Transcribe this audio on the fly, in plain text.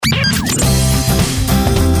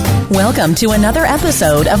Welcome to another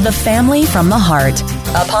episode of The Family from the Heart,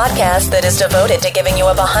 a podcast that is devoted to giving you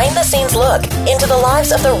a behind-the-scenes look into the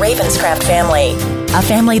lives of the Ravenscraft family, a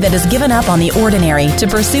family that has given up on the ordinary to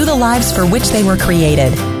pursue the lives for which they were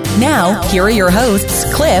created. Now, here are your hosts,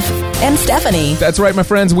 Cliff and Stephanie. That's right, my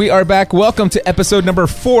friends. We are back. Welcome to episode number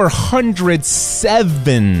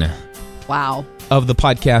 407. Wow. Of the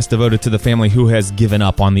podcast devoted to the family who has given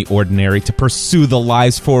up on the ordinary to pursue the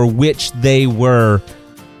lives for which they were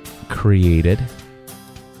created.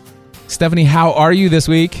 Stephanie, how are you this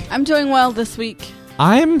week? I'm doing well this week.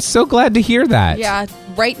 I'm so glad to hear that. Yeah,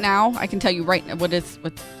 right now, I can tell you right now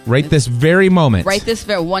this very moment. Right this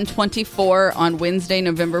very 1:24 on Wednesday,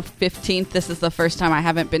 November 15th. This is the first time I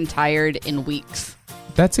haven't been tired in weeks.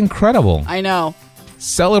 That's incredible. I know.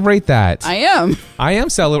 Celebrate that. I am.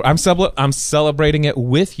 I'm celebrating it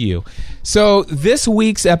with you. So this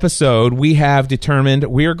week's episode, we have determined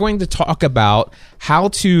we are going to talk about how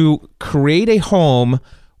to create a home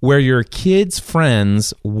where your kids'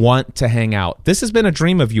 friends want to hang out. This has been a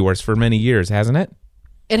dream of yours for many years, hasn't it?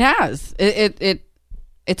 It has.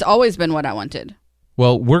 It's always been what I wanted.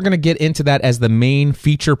 Well, we're going to get into that as the main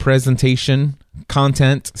feature presentation,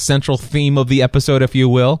 content, central theme of the episode, if you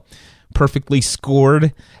will. Perfectly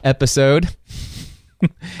scored episode.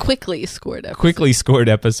 Quickly scored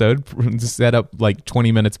episode. Set up like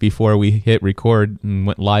 20 minutes before we hit record and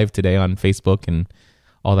went live today on Facebook and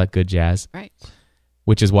all that good jazz. Right.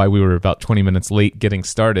 Which is why we were about 20 minutes late getting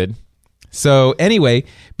started. So anyway,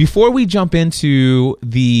 before we jump into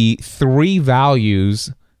the 3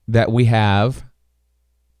 values that we have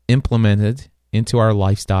implemented into our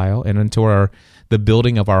lifestyle and into the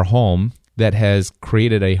building of our home that has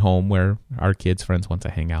created a home where our kids' friends want to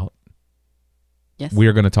hang out. Yes. We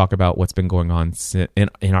are going to talk about what's been going on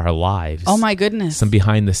in our lives. Oh my goodness. Some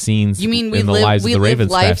behind the scenes. You mean in the lives of the live Ravenscraft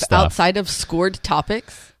life stuff. outside of scored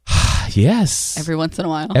topics? Yes. Every once in a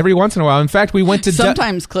while. In fact, we went to...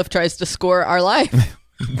 Sometimes Cliff tries to score our life.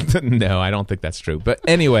 No, I don't think that's true. But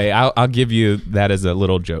anyway, I'll give you that as a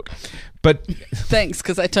little joke. But thanks,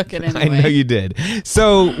 because I took it anyway. I know you did.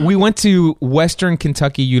 So we went to Western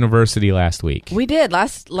Kentucky University last week. We did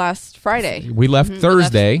last Friday. We left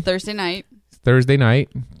Thursday. Thursday night. Thursday night,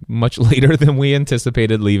 much later than we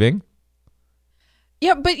anticipated leaving.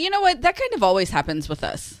 Yeah, but you know what? That kind of always happens with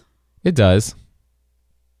us. It does.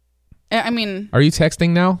 I mean... Are you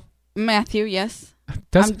texting now? Matthew, yes.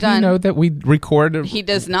 Does I'm done. he know that we record? He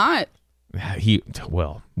does not.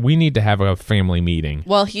 We need to have a family meeting.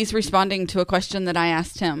 Well, he's responding to a question that I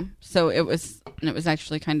asked him. So it was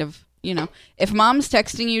actually kind of, if mom's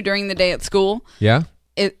texting you during the day at school, yeah,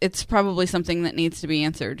 it's probably something that needs to be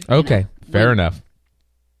answered. Okay, fair enough.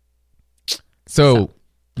 So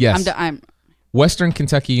yes, I'm Western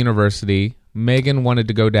Kentucky University. Megan wanted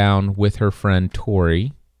to go down with her friend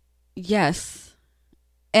Tori. Yes,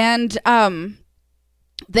 and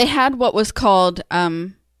they had what was called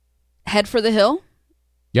Head for the Hill.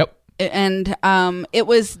 Yep. And it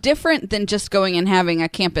was different than just going and having a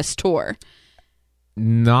campus tour.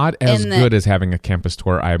 Not as good as having a campus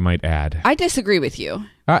tour, I might add. I disagree with you.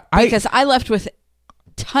 Because I left with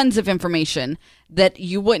tons of information that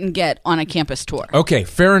you wouldn't get on a campus tour. Okay,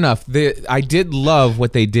 fair enough. I did love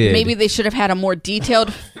what they did. Maybe they should have had a more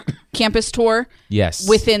detailed campus tour. Yes.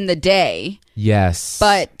 Within the day. Yes.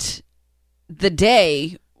 But the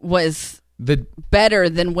day was better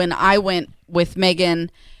than when I went with Megan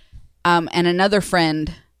and another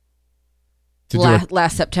friend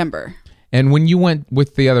last September. And when you went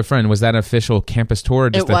with the other friend, was that an official campus tour or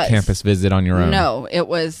just a campus visit on your own? No, it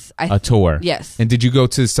was a tour. Yes. And did you go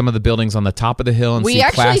to some of the buildings on the top of the hill and see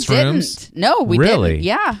classrooms? We actually didn't. No, we really? didn't.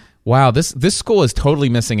 Yeah. Wow, this school is totally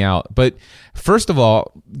missing out. But first of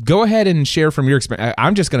all, go ahead and share from your experience.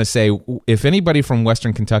 I'm just going to say, if anybody from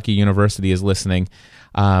Western Kentucky University is listening,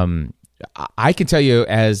 I can tell you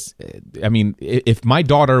if my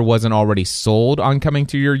daughter wasn't already sold on coming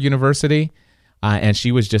to your university and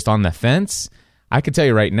she was just on the fence, I can tell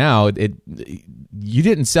you right now, you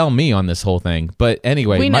didn't sell me on this whole thing. But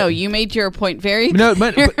anyway. We know. You made your point very clear. No,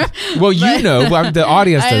 but you know. The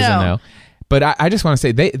audience doesn't know. But I just want to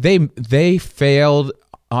say they failed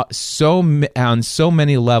on so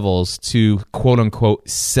many levels to quote unquote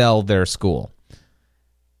sell their school.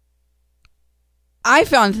 I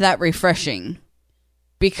found that refreshing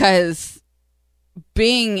because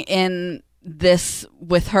being in this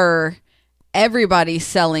with her, everybody's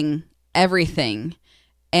selling everything,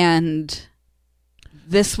 and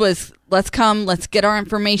this was let's get our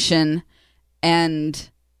information, and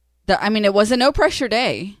it was a no pressure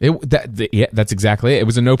day. That's exactly it. It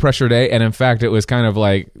was a no pressure day, and in fact, it was kind of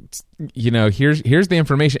like, here's the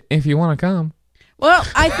information if you want to come. Well,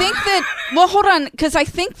 I think that. Well, hold on, because I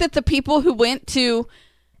think that the people who went to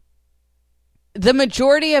the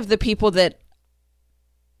majority of the people that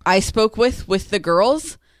I spoke with the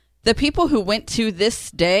girls, the people who went to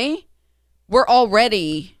this day were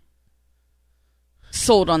already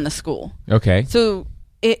sold on the school. Okay. So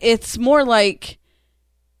it's more like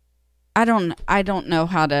I don't know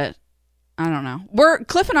how to. I don't know.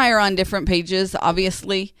 Cliff and I are on different pages,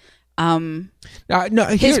 obviously. No,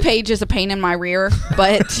 his page is a pain in my rear,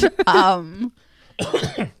 but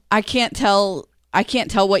I can't tell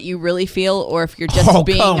what you really feel, or if you're just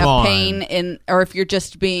being a pain or if you're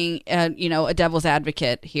just being a devil's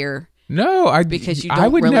advocate here. No, because you don't I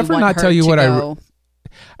would really never want not her tell you to what go.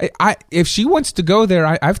 I if she wants to go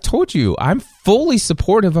there, I've told you I'm fully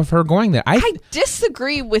supportive of her going there. I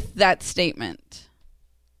disagree with that statement.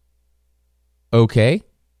 Okay.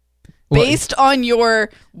 Based on your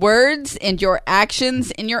words and your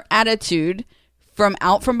actions and your attitude from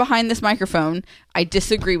behind this microphone, I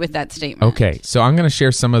disagree with that statement. Okay, so I'm going to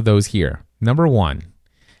share some of those here. Number one,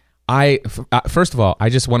 first of all, I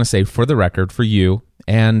just want to say for the record, for you,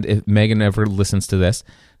 and if Megan ever listens to this,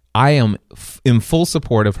 I am in full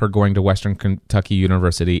support of her going to Western Kentucky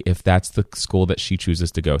University if that's the school that she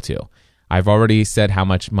chooses to go to. I've already said how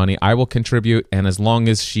much money I will contribute, and as long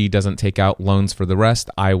as she doesn't take out loans for the rest,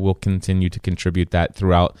 I will continue to contribute that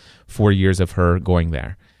throughout 4 years of her going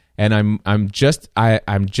there. And I'm just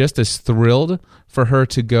as thrilled for her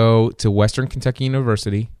to go to Western Kentucky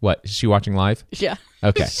University. What, is she watching live? Yeah.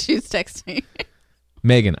 Okay. She's texting.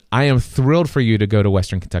 Megan, I am thrilled for you to go to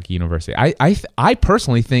Western Kentucky University. I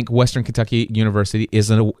personally think Western Kentucky University is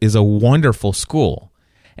a wonderful school,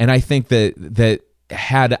 and I think that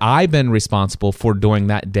had I been responsible for doing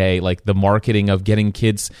that day, like the marketing of getting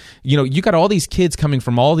kids, you got all these kids coming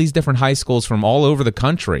from all these different high schools from all over the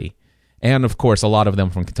country, and of course a lot of them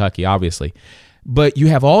from Kentucky, obviously. But you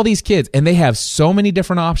have all these kids, and they have so many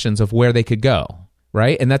different options of where they could go,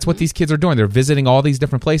 right? And that's what these kids are doing. They're visiting all these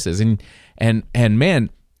different places, and man,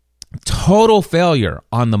 total failure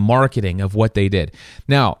on the marketing of what they did.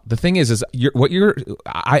 Now, the thing is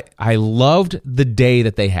I loved the day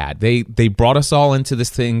that they had. They brought us all into this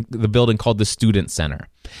thing, the building called the Student Center,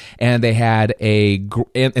 and they had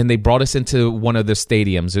and they brought us into one of the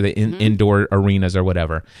stadiums or the indoor arenas or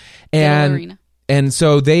whatever, and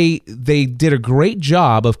so they did a great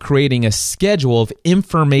job of creating a schedule of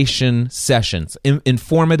information sessions,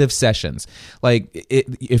 informative sessions. Like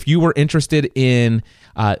if you were interested in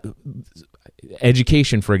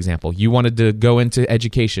education, for example, you wanted to go into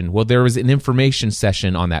education. Well, there was an information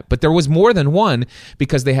session on that, but there was more than one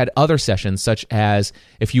because they had other sessions, such as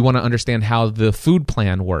if you want to understand how the food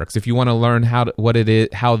plan works, if you want to learn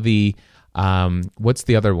what's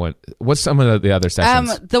the other one? What's some of the other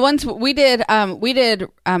sessions? The ones we did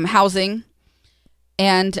housing,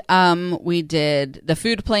 and we did the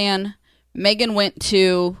food plan. Megan went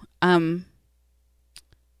to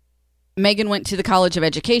the College of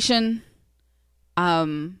Education.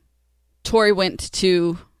 Tori went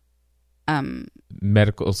to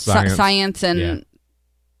medical science, science and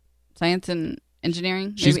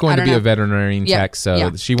engineering. She's going to be a veterinarian tech,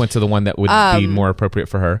 so she went to the one that would be more appropriate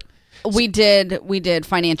for her. We did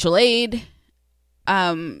financial aid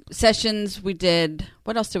sessions. We did,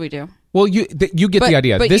 what else did we do? Well, you get the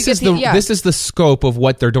idea. This is the scope of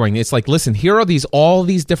what they're doing. It's like, listen, here are all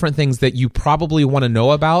these different things that you probably want to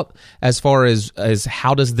know about as far as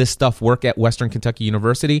how does this stuff work at Western Kentucky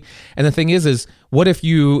University. And the thing is what if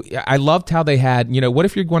I loved how they had, what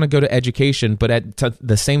if you're going to go to education, but at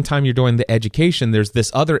the same time you're doing the education, there's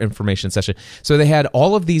this other information session. So they had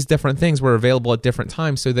all of these different things were available at different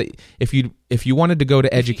times, so that if you wanted to go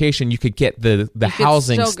to education, you could get the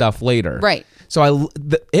housing stuff later. Right. So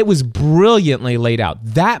it was brilliantly laid out.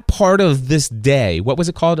 That part of this day, what was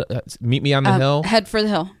it called? Meet Me on the Hill? Head for the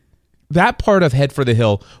Hill. That part of Head for the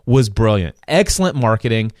Hill was brilliant. Excellent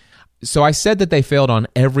marketing. So I said that they failed on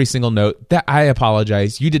every single note. That I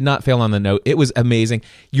apologize. You did not fail on the note. It was amazing.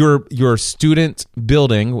 Your student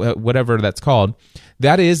building, whatever that's called,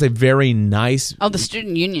 that is a very nice... Oh, the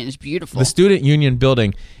student union is beautiful. The student union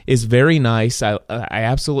building is very nice. I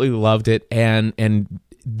absolutely loved it. And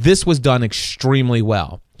this was done extremely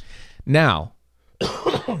well. Now,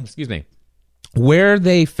 excuse me, where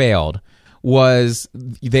they failed was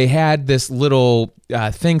they had this little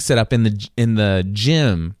thing set up in the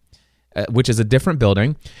gym, which is a different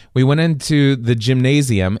building. We went into the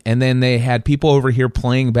gymnasium, and then they had people over here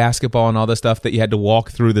playing basketball and all this stuff that you had to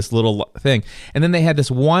walk through this little thing. And then they had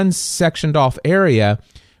this one sectioned off area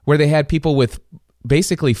where they had people with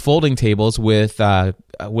basically folding tables with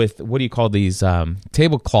what do you call these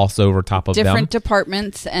tablecloths over top of them? Different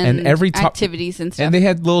departments and every activities and stuff. And they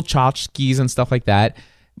had little tchotchkes and stuff like that.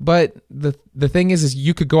 But the thing is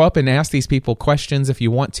you could go up and ask these people questions if you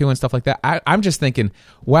want to and stuff like that. I'm just thinking,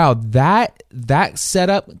 wow, that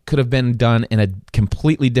setup could have been done in a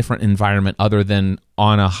completely different environment other than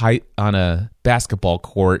on a basketball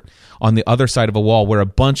court on the other side of a wall where a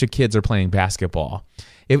bunch of kids are playing basketball.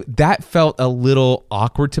 That felt a little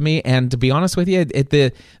awkward to me, and to be honest with you,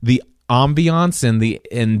 the ambiance and the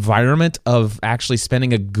environment of actually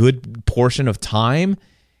spending a good portion of time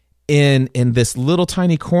in this little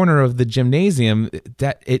tiny corner of the gymnasium,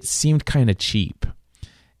 that it seemed kind of cheap.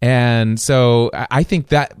 And so I think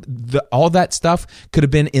that all that stuff could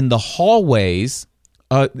have been in the hallways,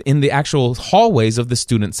 in the actual hallways of the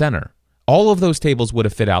student center. All of those tables would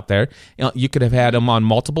have fit out there. You could have had them on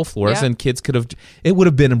multiple floors, and kids could have. It would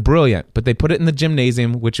have been brilliant. But they put it in the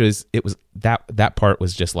gymnasium, that part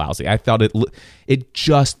was just lousy. I felt it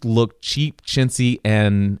just looked cheap, chintzy,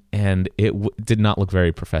 and it did not look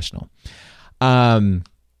very professional.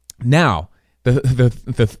 Now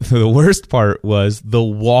the worst part was the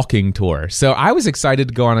walking tour. So I was excited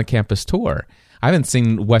to go on a campus tour. I haven't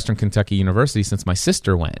seen Western Kentucky University since my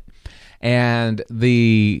sister went. And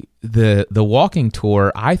the walking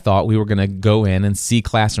tour, I thought we were going to go in and see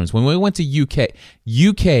classrooms. When we went to UK,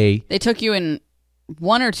 they took you in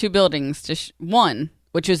one or two buildings one,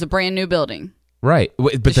 which was a brand new building, right?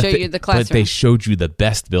 But to show you the classroom. But they showed you the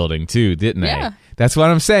best building too, didn't they? Yeah. That's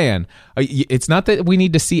what I'm saying. It's not that we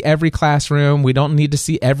need to see every classroom. We don't need to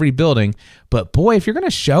see every building. But boy, if you're going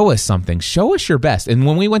to show us something, show us your best. And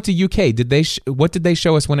when we went to UK, what did they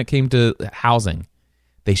show us when it came to housing?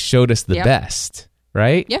 They showed us the best,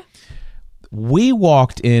 right? Yeah. We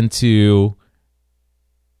walked into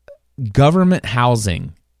government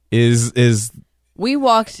housing. We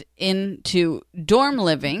walked into dorm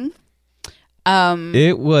living.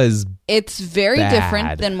 It's very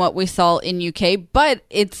different than what we saw in UK, but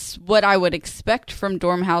it's what I would expect from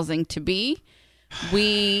dorm housing to be.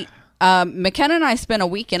 We McKenna and I spent a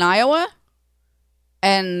week in Iowa,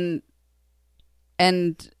 and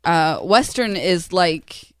Western is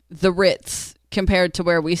like the Ritz compared to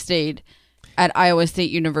where we stayed at Iowa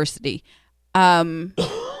State University.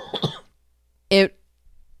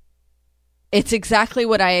 It's exactly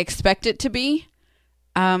what I expect it to be.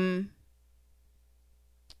 I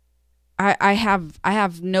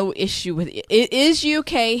have no issue with it. It is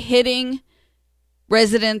UK hitting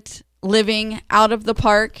resident living out of the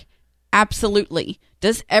park. Absolutely.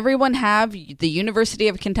 Does everyone have the University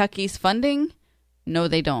of Kentucky's funding? No,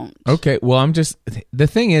 they don't. Okay, well, the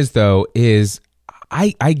thing is, though, is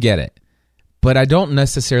I get it, but I don't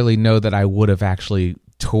necessarily know that I would have actually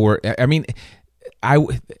toured. I mean, I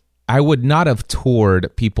would not have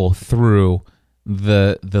toured people through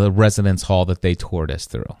the residence hall that they toured us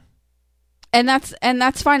through. And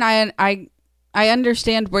that's fine. I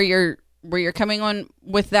understand where you're coming on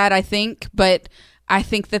with that, I think, but I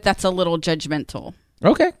think that's a little judgmental.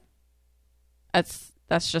 Okay. That's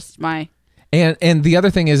just my... And the other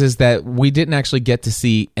thing is that we didn't actually get to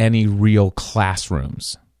see any real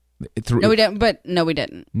classrooms. No, we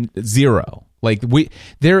didn't. Zero. Like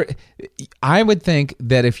I would think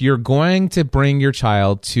that if you're going to bring your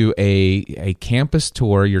child to a campus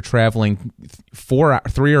tour, you're traveling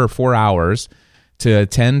 3 or 4 hours to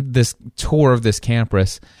attend this tour of this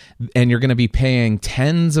campus, and you're going to be paying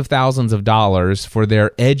tens of thousands of dollars for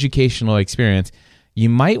their educational experience, you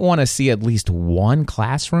might want to see at least one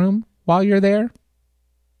classroom while you're there.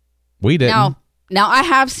 We didn't. Now I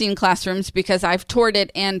have seen classrooms because I've toured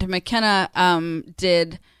it, and McKenna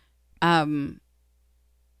did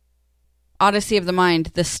Odyssey of the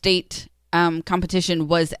Mind. The state competition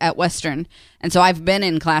was at Western, and so I've been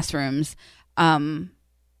in classrooms.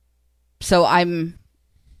 So I'm,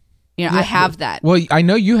 I have that. Well, I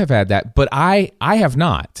know you have had that, but I have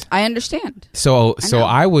not. I understand. So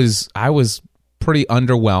I was pretty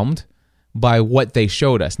underwhelmed by what they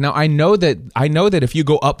showed us. Now I know that if you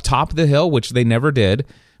go up top of the hill, which they never did,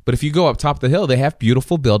 but if you go up top of the hill, they have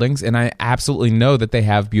beautiful buildings, and I absolutely know that they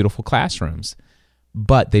have beautiful classrooms.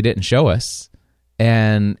 But they didn't show us,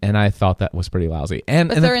 and I thought that was pretty lousy.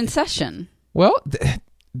 But they're in session. Well,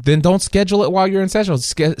 then don't schedule it while you're in session.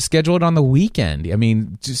 Schedule it on the weekend. I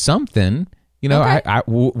mean, something. Okay.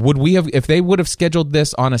 Would we have, if they would have scheduled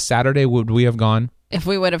this on a Saturday, would we have gone? If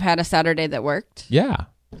we would have had a Saturday that worked? Yeah.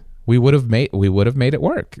 We would have made it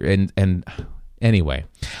work. And anyway,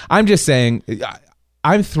 I'm just saying,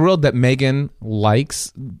 I'm thrilled that Megan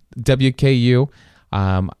likes WKU.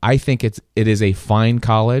 I think it is a fine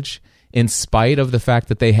college. in spite of the fact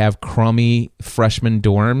that they have crummy freshman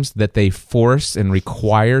dorms that they force and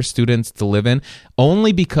require students to live in,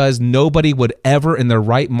 only because nobody would ever in their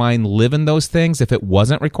right mind live in those things if it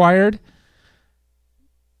wasn't required.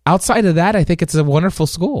 Outside of that, I think it's a wonderful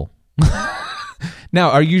school. Now,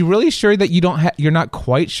 are you really sure that you're not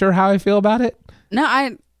quite sure how I feel about it? No,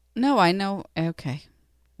 I know. Okay.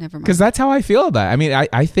 Never mind. Because that's how I feel about it. I mean,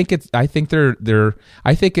 I think it's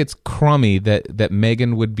crummy that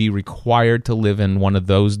Megan would be required to live in one of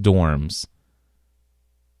those dorms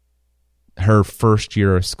her first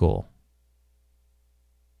year of school.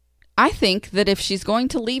 I think that if she's going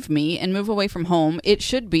to leave me and move away from home, it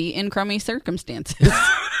should be in crummy circumstances.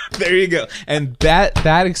 There you go. And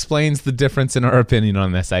that explains the difference in our opinion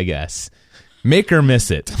on this, I guess. Make her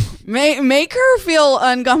miss it. Make her feel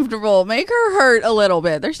uncomfortable. Make her hurt a little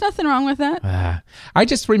bit. There's nothing wrong with that. I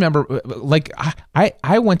just remember, like,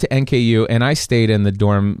 I went to NKU and I stayed in the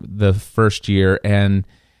dorm the first year, and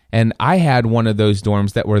I had one of those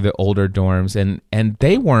dorms that were the older dorms, and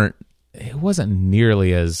they weren't. It wasn't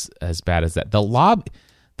nearly as bad as that. The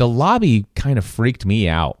lobby kind of freaked me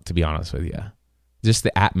out, to be honest with you. Just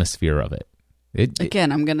the atmosphere of it.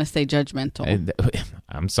 Again, I'm going to say judgmental.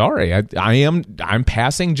 I'm sorry. I'm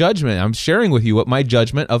passing judgment. I'm sharing with you what my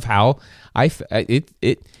judgment of how it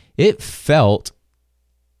felt.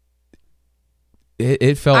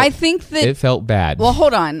 It felt. I think that it felt bad. Well,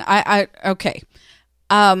 hold on. Okay.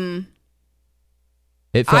 I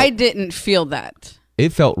didn't feel that.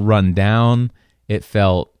 It felt run down. It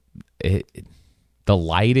felt the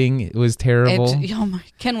lighting was terrible.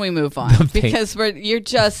 Can we move on? Because you're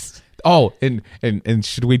just. Oh, and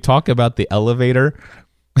should we talk about the elevator?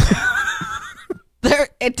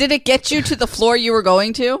 Did it get you to the floor you were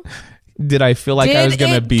going to? Did I feel like I was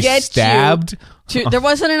going to be stabbed? There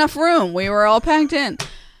wasn't enough room. We were all packed in.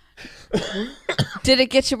 Did it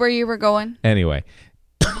get you where you were going? Anyway,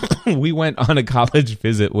 we went on a college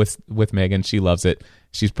visit with Megan. She loves it.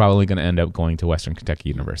 She's probably going to end up going to Western Kentucky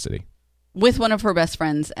University. With one of her best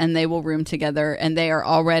friends, and they will room together, and they are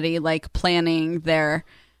already like planning their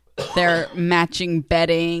matching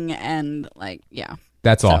bedding and like, yeah.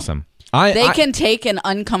 That's awesome. They can take an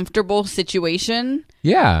uncomfortable situation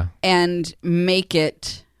and make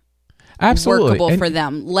it workable for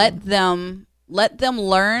them. Let them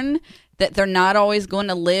learn that they're not always going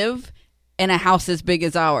to live in a house as big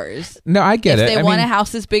as ours. No, I get it. If they want a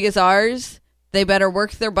house as big as ours, they better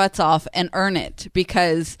work their butts off and earn it,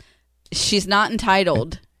 because she's not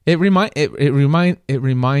entitled. It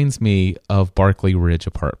reminds me of Barclay Ridge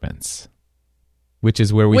Apartments, which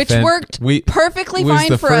is where worked perfectly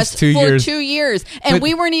fine for us for 2 years, and but,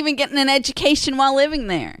 we weren't even getting an education while living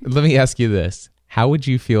there. Let me ask you this: how would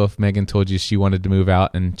you feel if Megan told you she wanted to move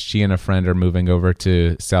out, and she and a friend are moving over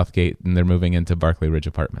to Southgate, and they're moving into Barclay Ridge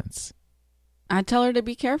Apartments? I'd tell her to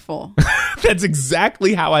be careful. That's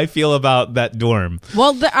exactly how I feel about that dorm.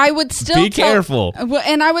 Well, I would still be careful,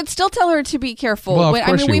 and I would still tell her to be careful. Well, of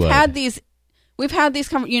course we've had these,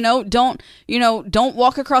 don't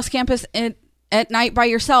walk across campus at night by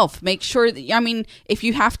yourself. Make sure that,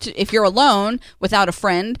 if you're alone without a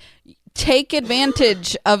friend, take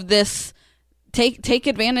advantage of this. Take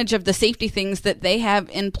advantage of the safety things that they have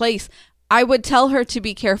in place. I would tell her to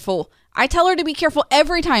be careful. I tell her to be careful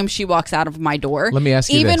every time she walks out of my door. Let me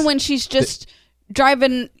ask you even this. when she's just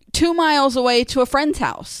driving 2 miles away to a friend's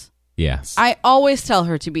house. Yes. I always tell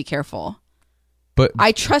her to be careful. But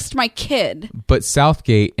I trust my kid. But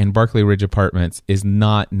Southgate and Barclay Ridge Apartments is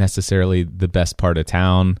not necessarily the best part of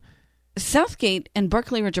town. Southgate and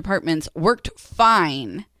Barclay Ridge Apartments worked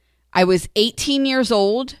fine. I was 18 years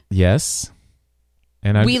old. Yes.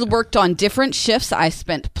 And we worked on different shifts. I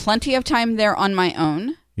spent plenty of time there on my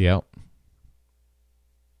own. Yep.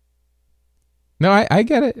 No, I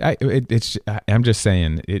get it. I'm just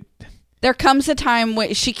saying it. There comes a time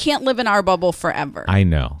when she can't live in our bubble forever. I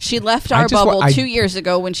know. She left our bubble 2 years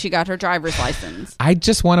ago when she got her driver's license. I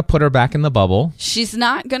just want to put her back in the bubble. She's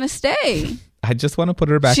not going to stay. I just want to put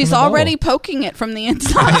her back in the bubble. She's already poking it from the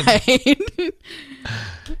inside.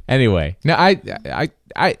 Anyway, now I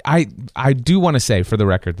do want to say, for the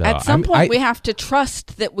record, though, at some point we have to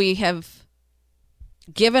trust that we have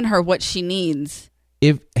given her what she needs.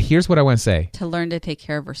 Here's what I want to say. To learn to take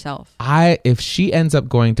care of herself. If she ends up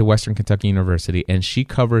going to Western Kentucky University and she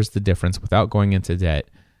covers the difference without going into debt,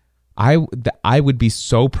 I would be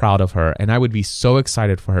so proud of her, and I would be so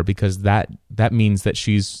excited for her, because that means that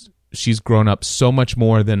she's grown up so much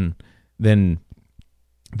more than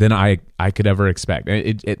I could ever expect.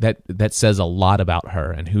 That says a lot about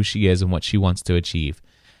her and who she is and what she wants to achieve.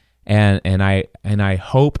 And I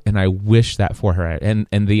hope and I wish that for her. And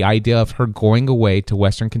the idea of her going away to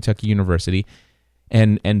Western Kentucky University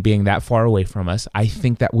and being that far away from us, I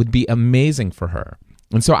think that would be amazing for her.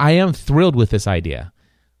 And so I am thrilled with this idea.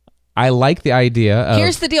 I like the idea of...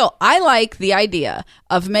 Here's the deal. I like the idea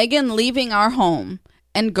of Megan leaving our home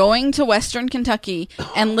and going to Western Kentucky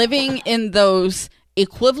and living in those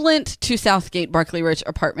equivalent to Southgate Barclay Ridge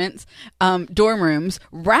apartments, dorm rooms,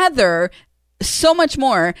 rather so much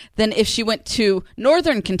more than if she went to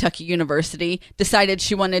Northern Kentucky University, decided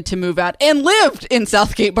she wanted to move out, and lived in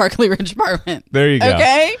Southgate Barclay Ridge apartment. There you go.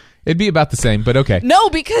 Okay? It'd be about the same, but okay.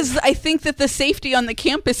 No, because I think that the safety on the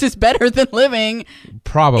campus is better than living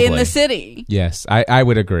probably in the city. Yes, I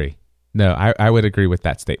would agree. No, I would agree with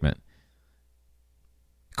that statement.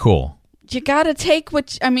 Cool. You gotta take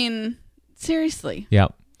seriously. Yeah.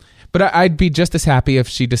 But I'd be just as happy if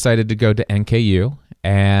she decided to go to NKU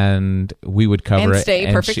and we would cover and it. Stay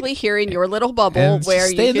and perfectly here in your little bubble and where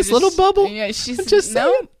stay you in this just, little bubble. Yeah, she's just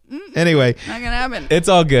no. Anyway, Not gonna happen. it's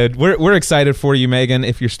all good. We're excited for you, Megan.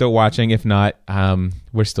 If you're still watching, if not,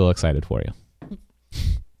 we're still excited for you.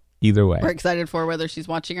 Either way, We're excited for whether she's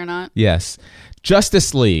watching or not. yes.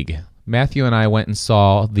 Justice League. Matthew and I went and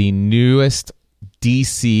saw the newest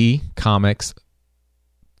DC Comics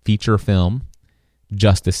feature film,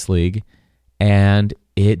 Justice League, and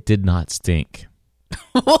it did not stink.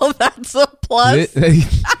 Well, that's a plus.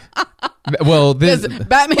 Well, this Because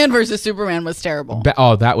Batman versus Superman was terrible.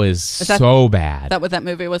 that was so bad. Is that what that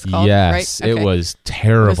movie was called? Yes, right? Okay. it was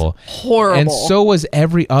terrible. It was horrible. And so was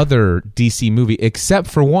every other DC movie except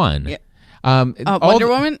for one. Yeah. Wonder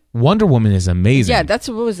Woman? Wonder Woman is amazing. Yeah, what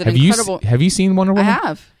was it? Have Incredible. have you seen Wonder I Woman?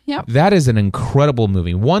 have. Yep. That is an incredible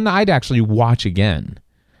movie. One that I'd actually watch again.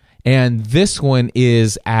 And this one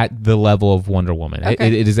is at the level of Wonder Woman.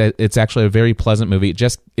 Okay. It's actually a very pleasant movie.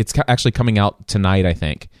 It's actually coming out tonight, I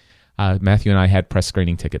think. Matthew and I had press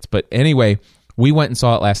screening tickets. But anyway, we went and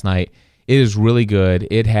saw it last night. It is really good.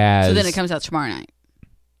 It has... So then it comes out tomorrow night.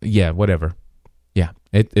 Yeah, whatever. Yeah,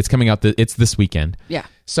 it's coming out. It's this weekend. Yeah.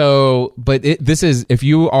 So, but this is, if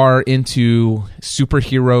you are into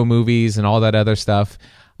superhero movies and all that other stuff,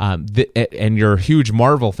 and you're a huge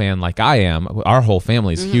Marvel fan like I am, our whole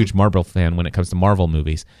family is a huge Marvel fan when it comes to Marvel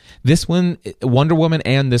movies. This one, Wonder Woman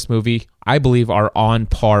and this movie, I believe are on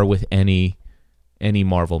par with any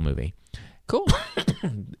Marvel movie. Cool.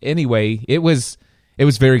 Anyway, it was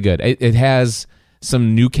very good. It has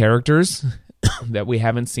some new characters that we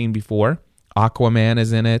haven't seen before. Aquaman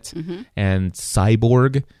is in it, and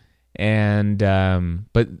Cyborg, and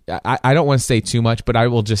but I don't want to say too much, but I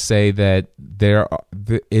will just say that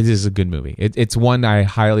it is a good movie. It's one I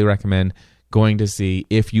highly recommend going to see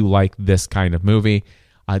if you like this kind of movie.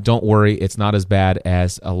 Don't worry, it's not as bad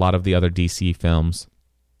as a lot of the other DC films.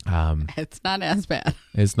 It's not as bad.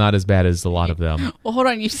 It's not as bad as a lot of them. Well, hold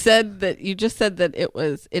on. You just said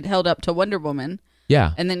that it held up to Wonder Woman.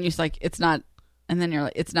 Yeah, And then you're like, it's not. And then you're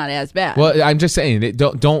like, it's not as bad. well, I'm just saying,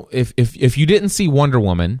 if you didn't see Wonder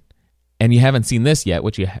Woman and you haven't seen this yet,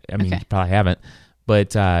 which you probably haven't, but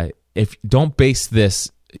don't base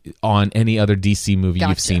this on any other DC movie you've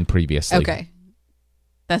Gotcha. seen previously. Okay.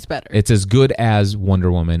 That's better. It's as good as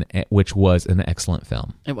Wonder Woman, which was an excellent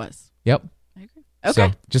film. It was. Yep. I agree. Okay.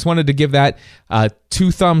 So just wanted to give that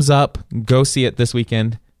 2 thumbs up. Go see it this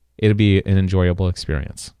weekend. It'll be an enjoyable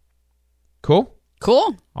experience. Cool?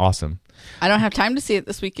 Cool. Awesome. I don't have time to see it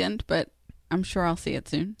this weekend, but I'm sure I'll see it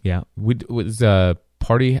soon. Yeah. Was a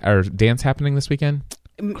party or dance happening this weekend?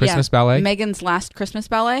 Christmas ballet? Megan's last Christmas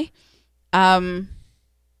ballet,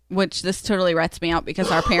 which this totally rats me out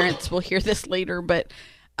because our parents will hear this later, but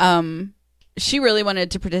she really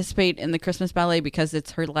wanted to participate in the Christmas ballet because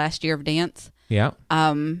it's her last year of dance. Yeah.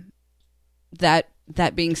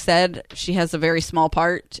 That being said, she has a very small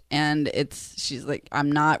part, and she's like, I'm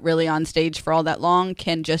not really on stage for all that long.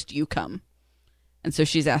 Can just you come? And so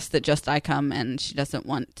she's asked that just I come, and she doesn't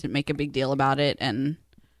want to make a big deal about it, and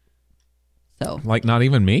so Like not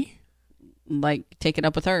even me? like take it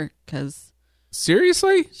up with her because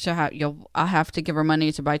Seriously? I'll have to give her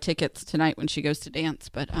money to buy tickets tonight when she goes to dance,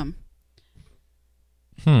 but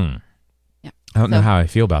Yeah. Yeah. I don't know how I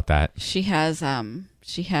feel about that. she has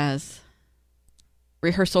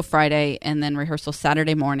rehearsal Friday and then rehearsal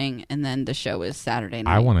Saturday morning, and then the show is Saturday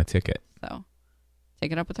night. I want a ticket. So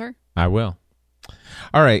take it up with her. I will.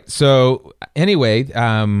 All right. So anyway,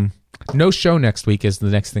 no show next week is the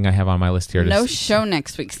next thing I have on my list here. No show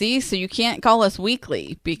next week. See, so you can't call us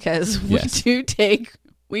weekly because Yes.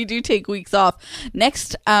 we do take weeks off.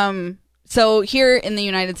 Next, so here in the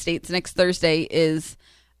United States, next Thursday is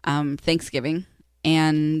Thanksgiving,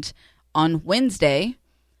 and on Wednesday,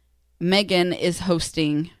 Megan is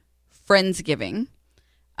hosting Friendsgiving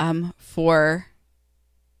for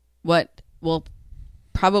what will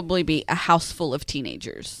probably be a house full of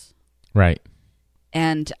teenagers. Right.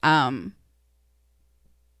 And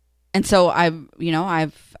so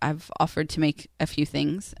I've offered to make a few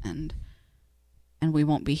things, and we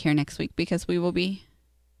won't be here next week because we will be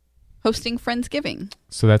hosting Friendsgiving.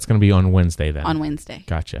 So that's going to be on Wednesday then? On Wednesday.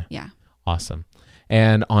 Gotcha. Yeah. Awesome.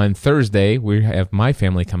 And on Thursday, we have my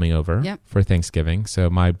family coming over for Thanksgiving. So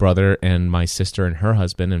my brother and my sister and her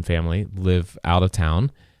husband and family live out of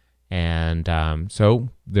town. And so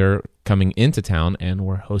they're coming into town, and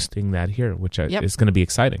we're hosting that here, which is going to be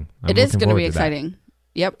exciting. It is going to be exciting.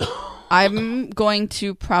 Yep. I'm going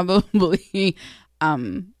to probably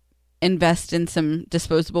invest in some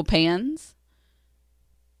disposable pans,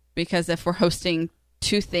 because if we're hosting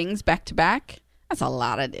 2 things back to back, that's a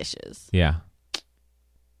lot of dishes. Yeah.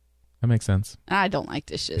 That makes sense. I don't like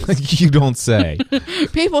dishes. You don't say.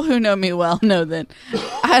 People who know me well know that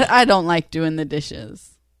I don't like doing the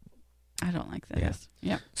dishes. I don't like that.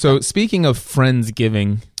 Yeah. So speaking of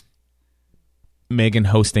Friendsgiving, Megan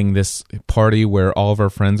hosting this party where all of our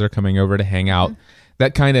friends are coming over to hang out,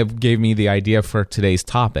 that kind of gave me the idea for today's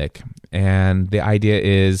topic. And the idea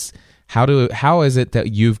is, how is it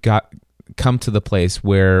that you've come to the place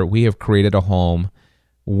where we have created a home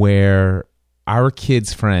where our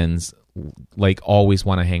kids' friends like always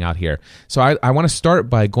want to hang out here? So I want to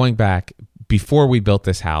start by going back before we built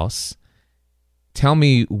this house. Tell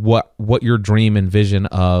me what your dream and vision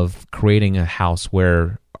of creating a house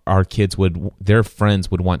where our kids their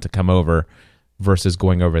friends would want to come over versus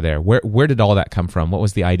going over there. Where did all that come from? What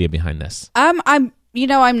was the idea behind this? I'm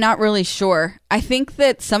not really sure. I think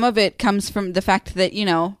that some of it comes from the fact that,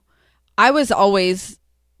 I was always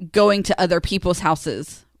going to other people's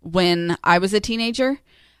houses when I was a teenager.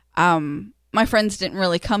 My friends didn't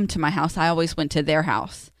really come to my house. I always went to their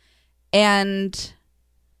house. And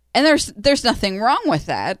there's nothing wrong with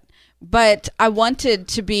that, but I wanted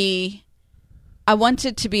to be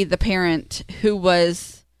the parent who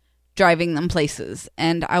was driving them places,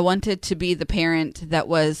 and I wanted to be the parent that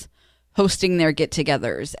was hosting their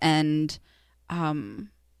get-togethers, and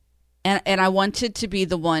I wanted to be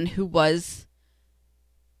the one who was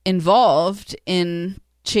involved in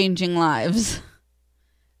changing lives,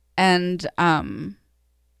 and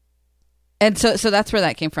so that's where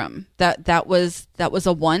that came from. That was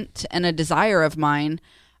a want and a desire of mine,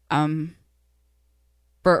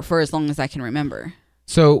 for as long as I can remember.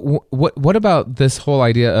 So what about this whole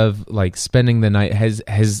idea of like spending the night? Has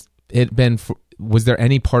it been? Was there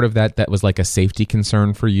any part of that was like a safety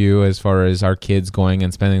concern for you, as far as our kids going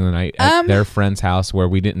and spending the night at their friend's house where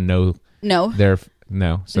we didn't know? No.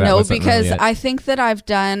 So because really I think that I've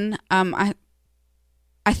done.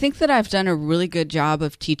 I think that I've done a really good job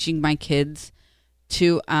of teaching my kids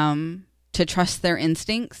to trust their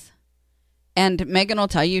instincts. And Megan will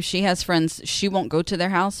tell you, she has friends, she won't go to their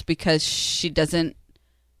house because she doesn't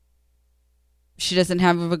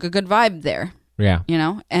have a good vibe there. Yeah.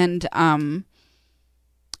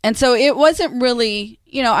 And so it wasn't really,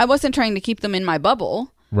 I wasn't trying to keep them in my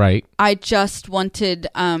bubble. Right. I just wanted,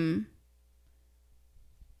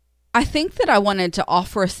 I think that I wanted to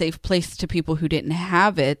offer a safe place to people who didn't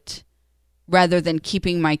have it, rather than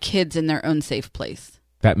keeping my kids in their own safe place.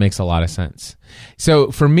 That makes a lot of sense.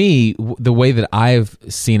 So for me, the way that I've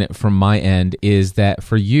seen it from my end is that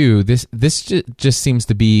for you, this just seems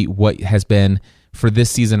to be what has been for this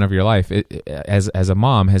season of your life, as a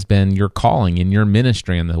mom, has been your calling and your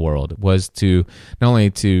ministry in the world, was to not only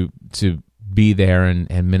to be there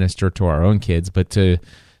and minister to our own kids, but to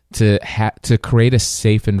create a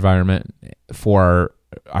safe environment for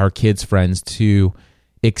our kids' friends to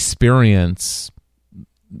experience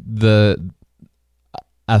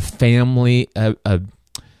a family,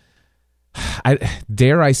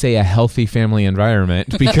 dare I say a healthy family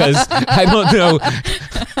environment, because I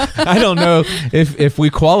don't know if we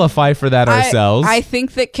qualify for that ourselves. I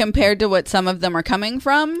think that compared to what some of them are coming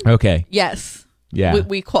from, okay, yes. Yeah.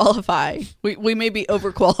 We qualify. We may be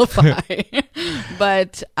overqualified,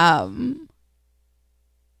 but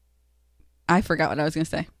I forgot what I was going to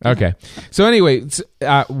say. Okay. So anyway,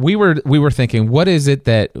 we were thinking, what is it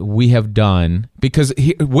that we have done? Because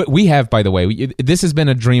what we have, by the way, this has been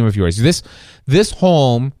a dream of yours. This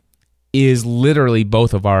home is literally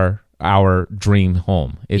both of our dream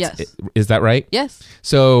home. Yes. Is that right? Yes.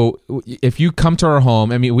 So if you come to our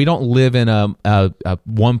home, I mean, we don't live in a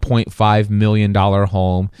 $1.5 million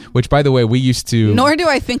home, which, by the way, we used to. Nor do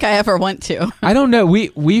I think I ever went to. I don't know. We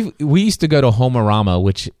used to go to Homerama,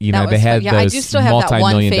 which, they had those I do still have that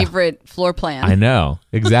one favorite floor plan. I know.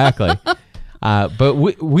 Exactly. But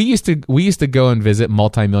we used to go and visit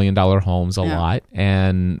multi-million-dollar homes a Yeah. lot,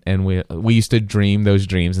 and we used to dream those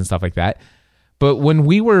dreams and stuff like that. But when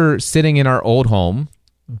we were sitting in our old home,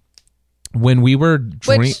 when we were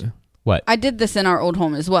what? I did this in our old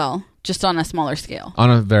home as well, just on a smaller scale. On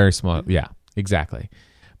a very small, yeah, exactly.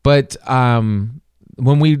 But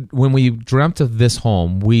when we dreamt of this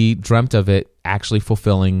home, we dreamt of it actually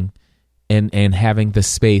fulfilling and having the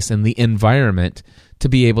space and the environment to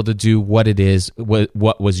be able to do what it is,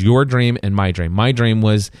 what was your dream and my dream. My dream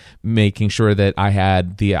was making sure that I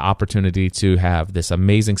had the opportunity to have this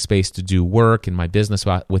amazing space to do work in my business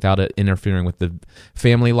without it interfering with the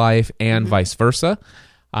family life, and vice versa.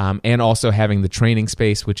 And also having the training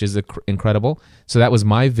space, which is incredible. So that was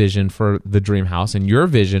my vision for the dream house, and your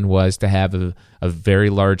vision was to have a very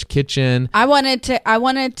large kitchen. I wanted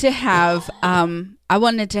to have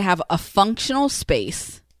a functional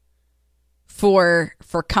space for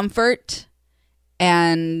comfort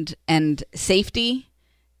and safety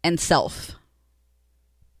and self,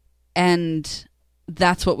 and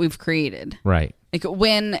that's what we've created. Right. Like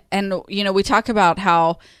we talk about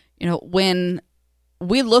how when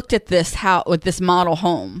we looked at this with this model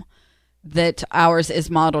home that ours is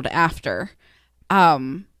modeled after,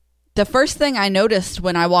 the first thing I noticed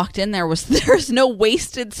when I walked in there was there's no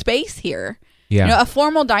wasted space here. Yeah. A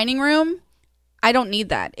formal dining room, I don't need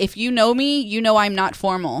that. If you know me, you know I'm not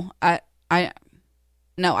formal. I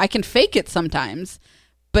can fake it sometimes,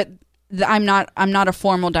 but I'm not a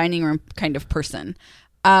formal dining room kind of person.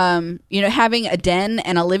 Having a den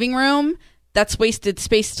and a living room, that's wasted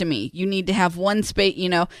space to me. You need to have one space,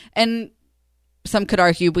 and some could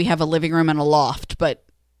argue we have a living room and a loft, but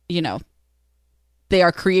they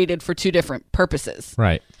are created for two different purposes.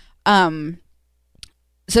 Right.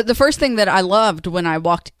 So the first thing that I loved when I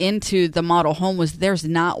walked into the model home was there's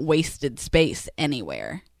not wasted space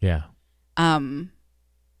anywhere. Yeah. And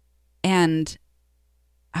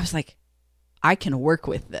I was like, I can work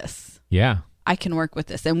with this. Yeah. I can work with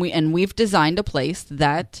this. And we've designed a place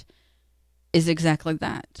that is exactly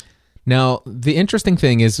that. Now, the interesting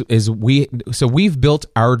thing is we've built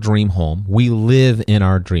our dream home. We live in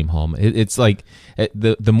our dream home. It's like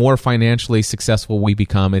the more financially successful we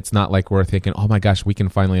become, it's not like we're thinking, oh my gosh, we can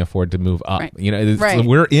finally afford to move up. Right. Right.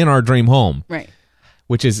 We're in our dream home, right?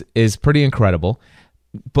 Which is pretty incredible.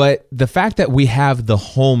 But the fact that we have the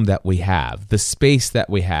home that we have, the space that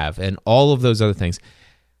we have, and all of those other things,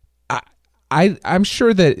 I'm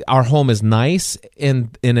sure that our home is nice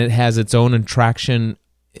and it has its own attraction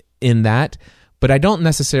in that, but I don't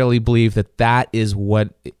necessarily believe that is what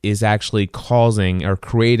is actually causing or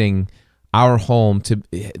creating our home to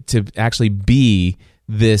actually be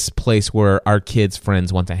this place where our kids'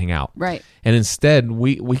 friends want to hang out. Right. And instead,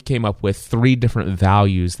 we came up with 3 different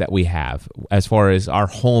values that we have as far as our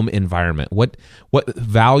home environment. What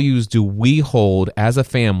values do we hold as a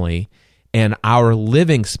family and our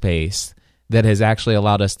living space that has actually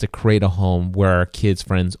allowed us to create a home where our kids'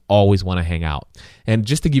 friends always want to hang out? And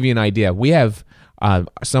just to give you an idea, we have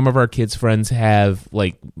some of our kids' friends have,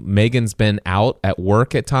 like, Megan's been out at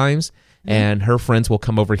work at times, and her friends will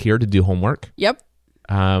come over here to do homework. Yep.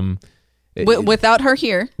 Without her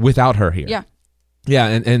here. Without her here. Yeah. Yeah,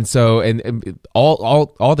 and so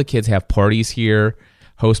all the kids have parties here,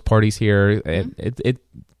 host parties here.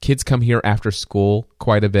 Kids come here after school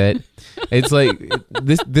quite a bit. It's like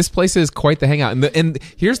this place is quite the hangout. And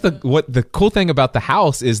here's the cool thing about the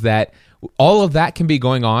house is that all of that can be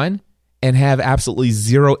going on and have absolutely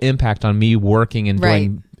zero impact on me working and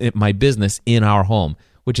doing my business in our home,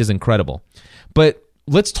 which is incredible. But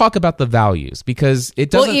let's talk about the values, because it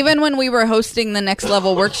doesn't. Well, even when we were hosting the Next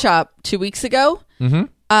Level workshop 2 weeks ago,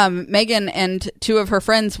 Megan and 2 of her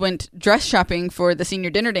friends went dress shopping for the senior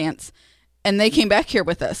dinner dance. And they came back here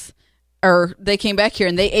with us, or they came back here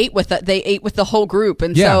and they ate with the whole group.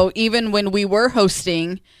 And so even when we were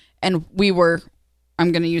hosting and we were,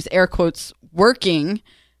 I'm going to use air quotes, working,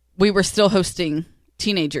 we were still hosting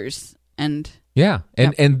teenagers. And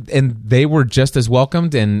and they were just as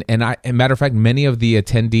welcomed. And matter of fact, many of the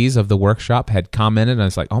attendees of the workshop had commented, and I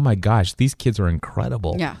was like, oh my gosh, these kids are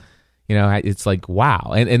incredible. Yeah. It's like,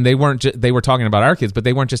 wow. And they weren't they were talking about our kids, but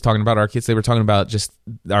they weren't just talking about our kids. They were talking about just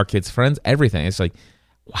our kids' friends, everything. It's like,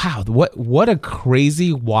 wow, what a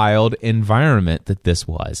crazy, wild environment that this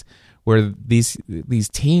was, where these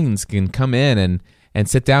teens can come in and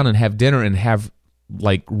sit down and have dinner and have,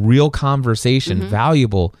 like, real conversation,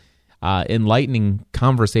 valuable, enlightening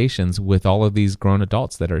conversations with all of these grown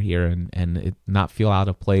adults that are here, and not feel out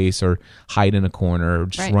of place or hide in a corner or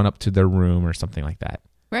just run up to their room or something like that.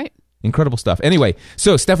 Right. Incredible stuff. Anyway,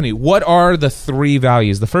 so Stephanie, what are the 3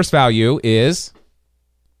 values? The first value is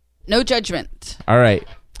No judgment. All right.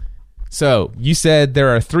 So you said there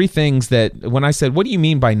are 3 things that when I said, what do you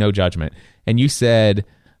mean by no judgment? And you said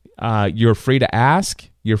you're free to ask,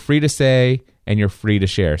 you're free to say, and you're free to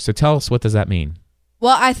share. So tell us, what does that mean?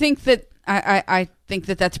 Well, I think that I think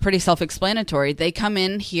that that's pretty self-explanatory. They come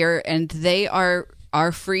in here and they are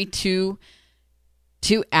free to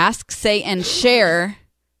ask, say, and share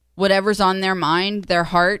whatever's on their mind, their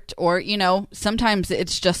heart, or, sometimes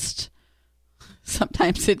it's just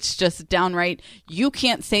downright, you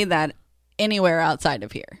can't say that anywhere outside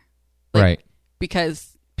of here. Right.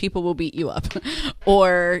 Because people will beat you up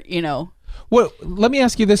or, Well, let me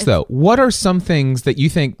ask you this, though. What are some things that you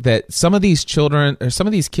think that some of these children or some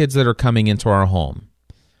of these kids that are coming into our home,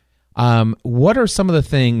 what are some of the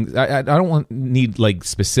things, I don't need like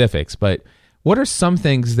specifics, but what are some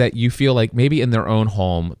things that you feel like maybe in their own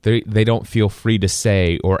home, they don't feel free to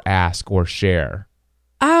say or ask or share?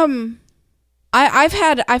 I've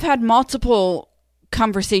had multiple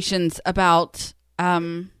conversations about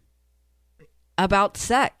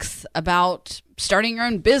sex, about starting your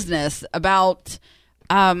own business, about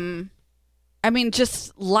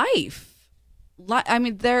just life.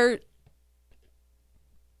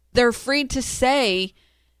 They're free to say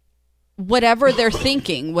whatever they're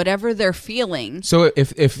thinking, whatever they're feeling. So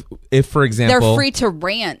if for example, they're free to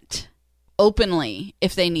rant openly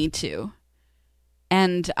if they need to.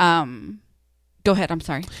 And go ahead, I'm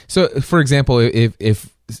sorry. So for example, if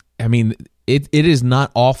it is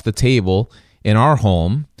not off the table in our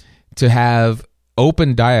home to have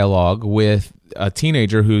open dialogue with a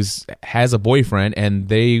teenager has a boyfriend and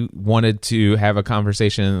they wanted to have a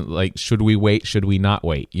conversation like, should we wait, should we not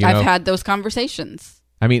wait? I've had those conversations.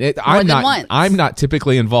 I'm not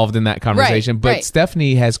typically involved in that conversation, right, but right.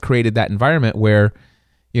 Stephanie has created that environment where,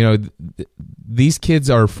 these kids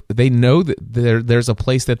they know that there's a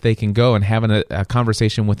place that they can go and have a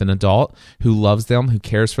conversation with an adult who loves them, who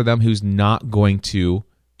cares for them, who's not going to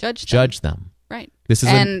judge them. Right. This is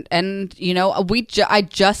I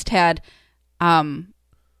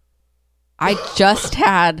just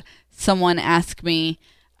had someone ask me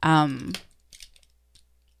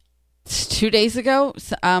 2 days ago.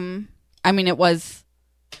 It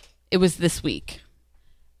was this week.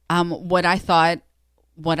 What I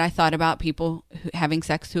thought about people having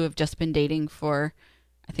sex who have just been dating for,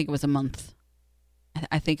 I think it was a month.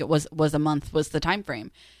 I think it was a month was the time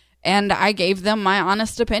frame. And I gave them my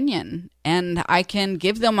honest opinion. And I can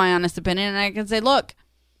give them my honest opinion and I can say, look,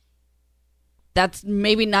 that's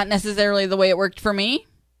maybe not necessarily the way it worked for me,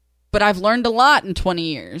 but I've learned a lot in 20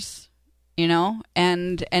 years,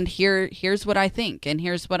 and here's what I think. And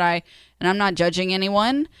and I'm not judging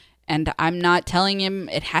anyone and I'm not telling him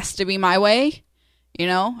it has to be my way.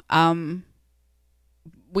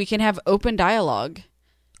 We can have open dialogue,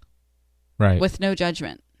 right, with no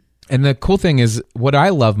judgment. And the cool thing is, what I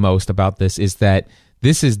love most about this is that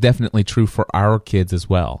this is definitely true for our kids as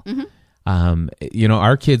well. Mm-hmm.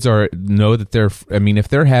 Our kids know that if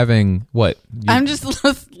they're having what? I'm just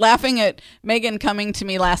laughing at Megan coming to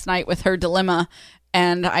me last night with her dilemma,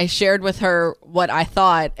 and I shared with her what I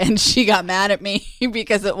thought, and she got mad at me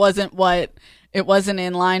because it wasn't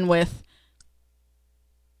in line with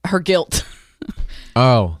her guilt.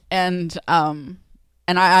 Oh. And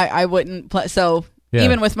I wouldn't play. So yeah.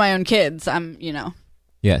 Even with my own kids, I'm,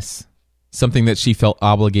 Yes. Something that she felt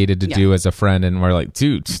obligated to do as a friend. And we're like,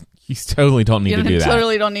 dude, you totally don't need to do that.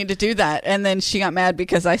 Totally don't need to do that. And then she got mad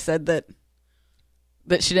because I said that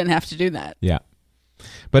she didn't have to do that. Yeah.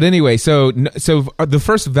 But anyway, so the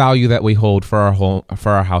first value that we hold for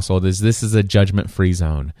our household is this is a judgment-free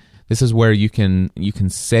zone. This is where you can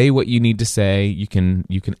say what you need to say. You can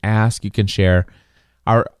ask. You can share.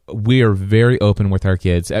 We are very open with our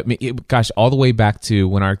kids. All the way back to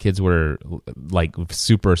when our kids were like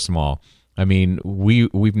super small.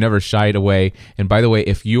 We've never shied away. And by the way,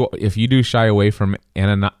 if you do shy away from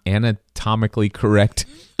anatomically correct,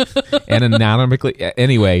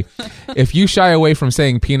 anyway, if you shy away from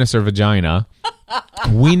saying penis or vagina,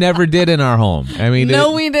 we never did in our home.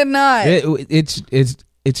 We did not.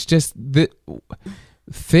 It's just the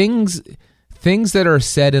things that are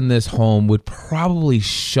said in this home would probably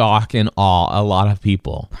shock and awe a lot of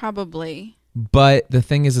people. Probably. But the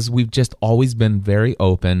thing is we've just always been very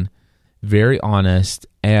open, very honest,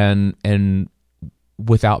 and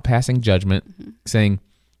without passing judgment, mm-hmm. saying,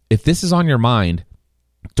 if this is on your mind,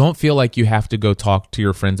 don't feel like you have to go talk to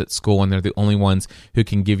your friends at school and they're the only ones who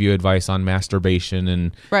can give you advice on masturbation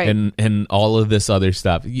and all of this other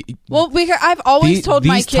stuff. Well, I've always told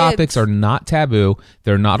my kids, these topics are not taboo.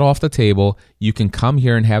 They're not off the table. You can come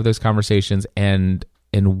here and have those conversations, and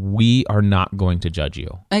and we are not going to judge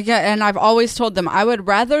you. And I've always told them I would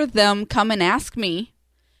rather them come and ask me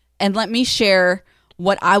and let me share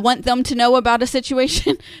what I want them to know about a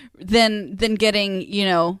situation than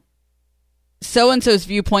getting, so-and-so's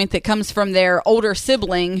viewpoint that comes from their older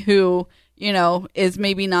sibling who, is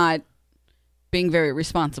maybe not being very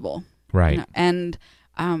responsible. Right. And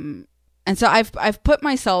so I've put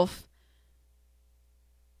myself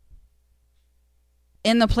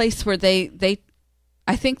in the place where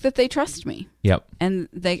I think that they trust me. Yep. And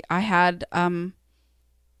I had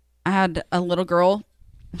a little girl,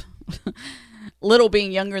 little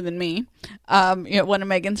being younger than me. One of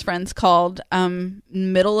Megan's friends called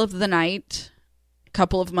middle of the night a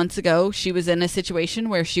couple of months ago. She was in a situation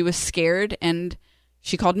where she was scared, and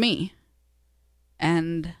she called me.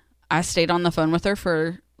 And I stayed on the phone with her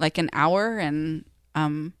for like an hour, and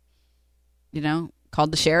called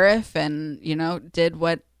the sheriff, and did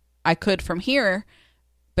what I could from here.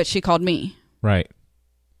 But she called me. Right.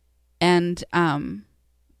 And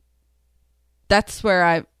that's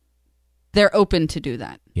where they're open to do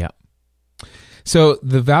that. Yeah. So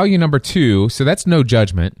the value number 2, so that's no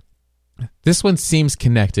judgment. This one seems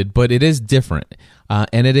connected, but it is different.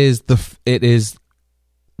 And it is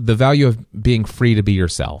the value of being free to be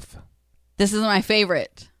yourself. This is my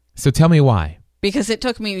favorite. So tell me why. Because it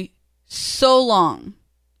took me so long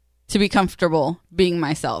to be comfortable being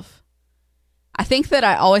myself. I think that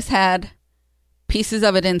I always had pieces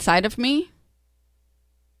of it inside of me,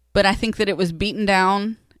 but I think that it was beaten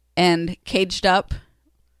down and caged up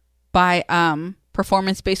by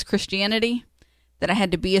performance-based Christianity, that I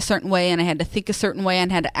had to be a certain way, and I had to think a certain way,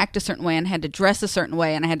 and I had to act a certain way, and I had to dress a certain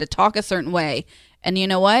way, and I had to talk a certain way. And you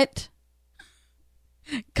know what?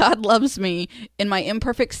 God loves me in my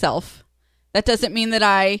imperfect self. That doesn't mean that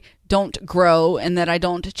I don't grow and that I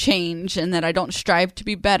don't change and that I don't strive to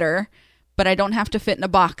be better, but I don't have to fit in a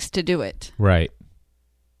box to do it. Right.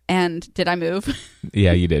 And did I move?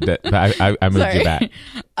 Yeah, you did. I moved you back.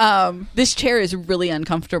 This chair is really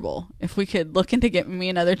uncomfortable. If we could look into getting me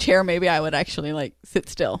another chair, maybe I would actually sit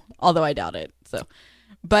still, although I doubt it. So,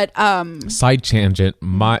 but side tangent,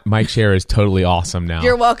 my chair is totally awesome now.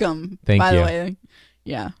 You're welcome. Thank by you. The way.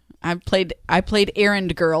 Yeah. I played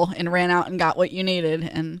errand girl and ran out and got what you needed.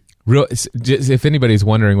 And just, if anybody's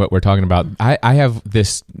wondering what we're talking about, I have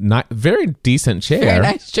this very decent chair. Very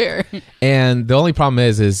nice chair. And the only problem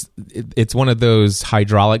is it's one of those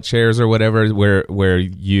hydraulic chairs or whatever where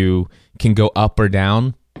you can go up or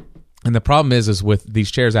down. And the problem is with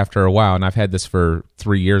these chairs after a while, and I've had this for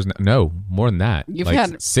 3 years. No, more than that. You've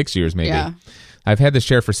had 6 years maybe. Yeah. I've had this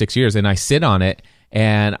chair for 6 years, and I sit on it,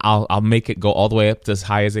 and I'll make it go all the way up to as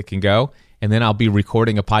high as it can go, and then I'll be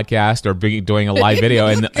recording a podcast or doing a live video,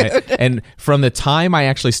 and from the time I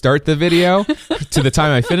actually start the video to the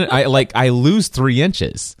time I finish, I lose 3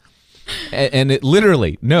 inches, and it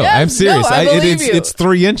literally I'm serious. No, I believe you. It's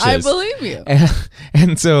 3 inches. I believe you.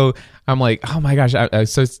 And so I'm like, oh my gosh, I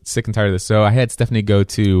was so sick and tired of this. So I had Stephanie go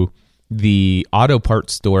to the auto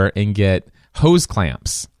parts store and get hose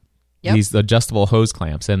clamps. Yep. These adjustable hose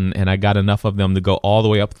clamps, and I got enough of them to go all the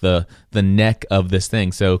way up the neck of this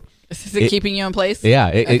thing. So is it keeping you in place? Yeah,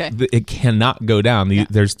 it cannot go down.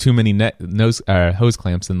 There's too many hose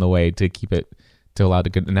clamps in the way to keep it to allow it to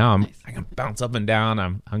go. Now I can bounce up and down.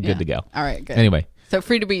 I'm good to go. All right, good. Anyway, so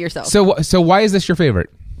free to be yourself. So why is this your favorite?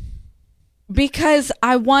 Because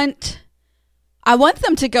I want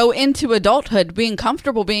them to go into adulthood being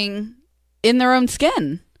comfortable being in their own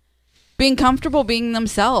skin. Being comfortable being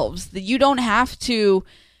themselves. That you don't have to,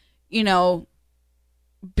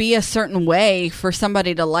 be a certain way for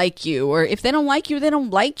somebody to like you. Or if they don't like you, they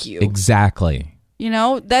don't like you. Exactly.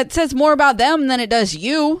 That says more about them than it does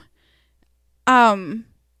you. And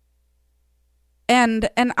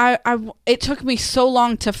it took me so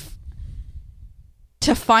long to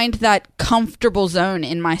find that comfortable zone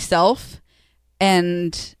in myself.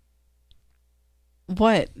 And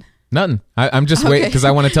what? Nothing. I'm just waiting because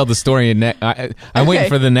I want to tell the story. And I'm waiting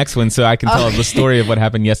for the next one so I can tell the story of what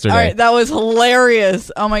happened yesterday. All right, that was hilarious.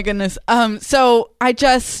 Oh my goodness. So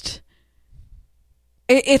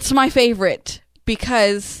it's my favorite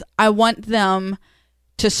because I want them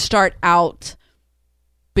to start out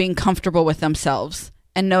being comfortable with themselves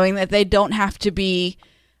and knowing that they don't have to be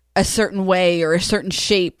a certain way or a certain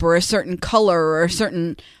shape or a certain color or a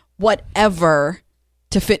certain whatever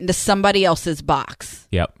to fit into somebody else's box.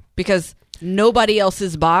 Yep. Because nobody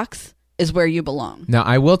else's box is where you belong. Now,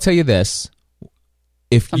 I will tell you this.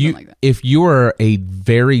 If you are a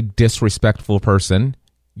very disrespectful person,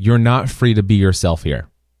 you're not free to be yourself here.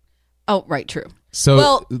 Oh, right, true.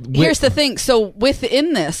 So, here's the thing. So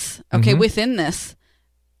within this,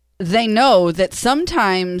 they know that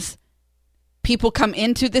sometimes people come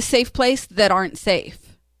into this safe place that aren't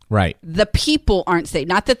safe. Right. The people aren't safe.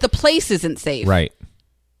 Not that the place isn't safe. Right.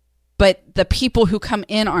 But the people who come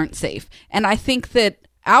in aren't safe. And I think that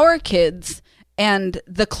our kids and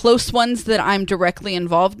the close ones that I'm directly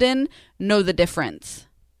involved in know the difference.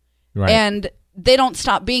 Right. And they don't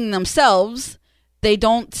stop being themselves. They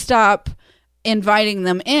don't stop inviting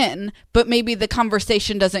them in, but maybe the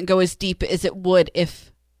conversation doesn't go as deep as it would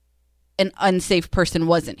if an unsafe person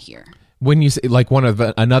wasn't here. When you say like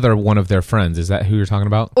another one of their friends, is that who you're talking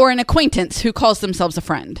about? Or an acquaintance who calls themselves a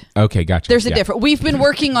friend. Okay, gotcha. There's a difference. We've been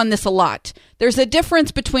working on this a lot. There's a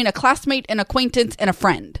difference between a classmate, an acquaintance, and a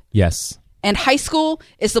friend. Yes. And high school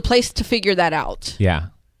is the place to figure that out. Yeah.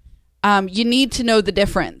 You need to know the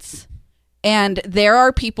difference. And there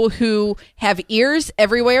are people who have ears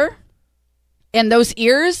everywhere, and those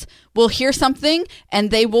ears will hear something, and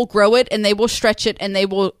they will grow it, and they will stretch it, and they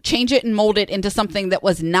will change it and mold it into something that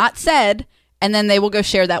was not said, and then they will go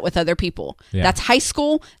share that with other people. Yeah. That's high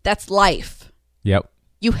school. That's life. Yep.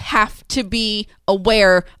 You have to be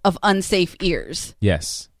aware of unsafe ears.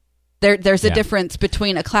 Yes. There's a difference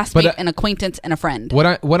between a classmate, an acquaintance, and a friend.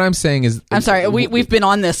 What I'm saying is, I'm sorry, we've been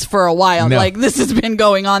on this for a while. No. Like, this has been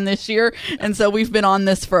going on this year, and so we've been on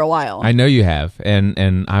this for a while. I know you have,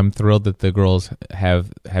 and I'm thrilled that the girls have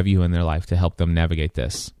you in their life to help them navigate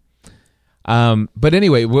this. But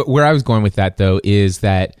anyway, where I was going with that though is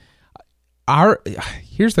that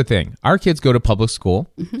here's the thing: our kids go to public school.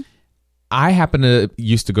 Mm-hmm. I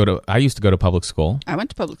used to go to public school. I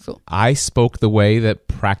went to public school. I spoke the way that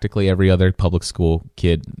practically every other public school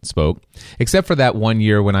kid spoke, except for that one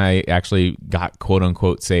year when I actually got quote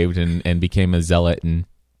unquote saved and became a zealot and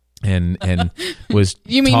was.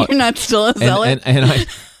 You mean you're not still a zealot? And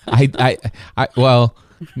I well,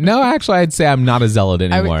 no, actually, I'd say I'm not a zealot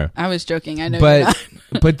anymore. I was joking. I know, you're not.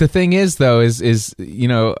 But the thing is, though, is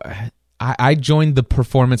I joined the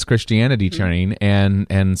performance Christianity train,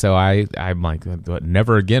 and so I'm like,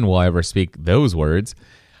 never again will I ever speak those words.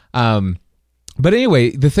 But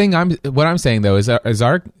anyway, what I'm saying though is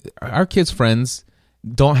our kids' friends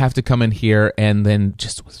don't have to come in here and then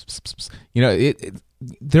just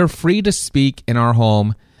they're free to speak in our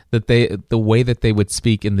home the way that they would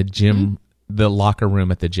speak in the gym, the locker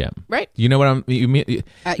room at the gym. Right. You know what you mean?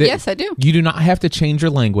 Yes, I do. You do not have to change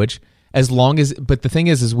your language. As long as, but the thing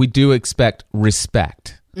is we do expect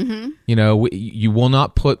respect. Mm-hmm. You will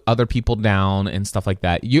not put other people down and stuff like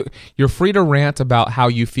that. You're free to rant about how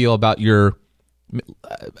you feel about your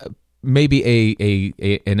maybe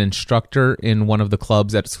an instructor in one of the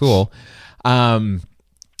clubs at school,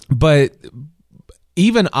 but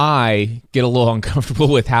even I get a little uncomfortable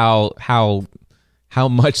with how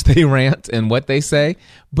much they rant and what they say,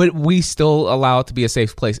 but we still allow it to be a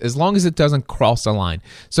safe place as long as it doesn't cross a line.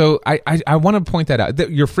 So I want to point that out.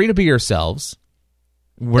 That you're free to be yourselves.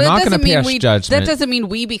 We're not going to pass judgment. That doesn't mean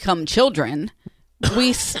we become children.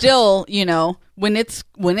 We still, when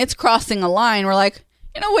it's crossing a line, we're like,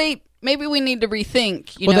 wait, maybe we need to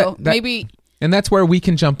rethink. Maybe. And that's where we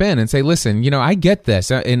can jump in and say, listen, I get this,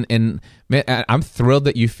 and man, I'm thrilled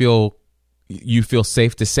that you feel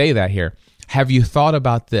safe to say that here. Have you thought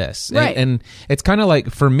about this? Right. And it's kind of like,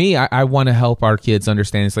 for me, I want to help our kids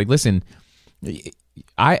understand. It's like, listen,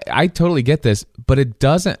 I totally get this, but it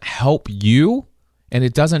doesn't help you, and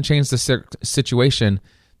it doesn't change the situation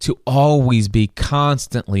to always be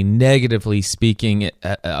constantly negatively speaking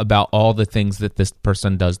about all the things that this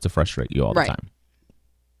person does to frustrate you all the time.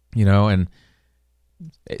 And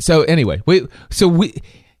so anyway,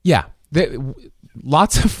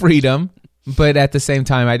 lots of freedom. But at the same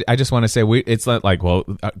time, I just want to say it's not like,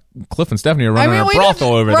 Cliff and Stephanie are running a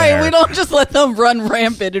brothel over there. Right, we don't just let them run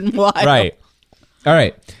rampant and wild. Right. All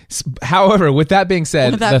right. However, with that being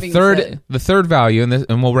said, the third value,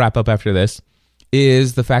 and we'll wrap up after this,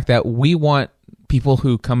 is the fact that we want people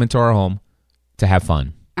who come into our home to have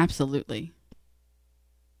fun. Absolutely.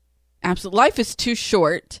 Absolutely. Life is too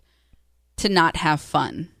short to not have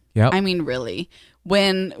fun. Yep. I mean, really.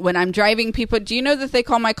 When I'm driving people, do you know that they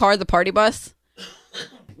call my car the party bus?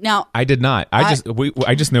 Now, I did not. I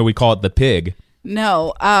just know we call it the pig.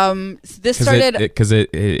 No. This started because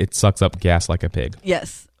it sucks up gas like a pig.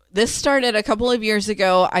 Yes. This started a couple of years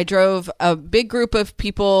ago. I drove a big group of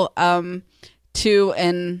people to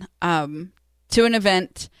an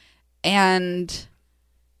event, and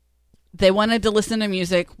they wanted to listen to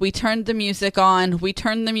music. We turned the music on. We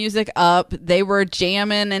turned the music up. They were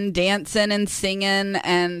jamming and dancing and singing,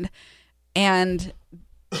 and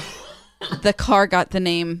the car got the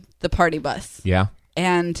name the party bus. Yeah.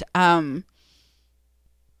 And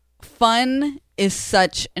fun is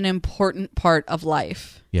such an important part of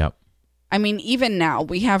life. Yep. I mean, even now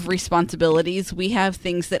we have responsibilities, we have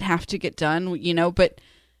things that have to get done, you know, but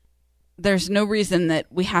there's no reason that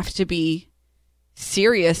we have to be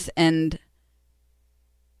serious and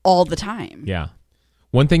all the time. Yeah.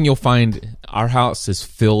 One thing you'll find, our house is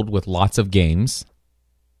filled with lots of games.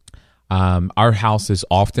 Our house is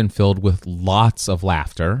often filled with lots of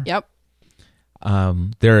laughter. Yep.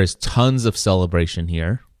 There is tons of celebration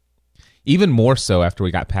here. Even more so after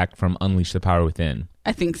we got back from Unleash the Power Within.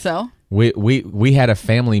 I think so. We had a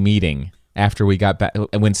family meeting after we got back.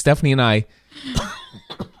 When Stephanie and I...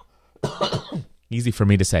 Easy for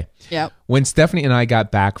me to say. Yep. When Stephanie and I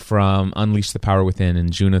got back from Unleash the Power Within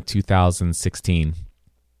in June of 2016,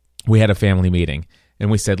 we had a family meeting.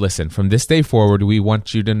 And we said, listen, from this day forward, we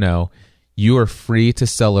want you to know you are free to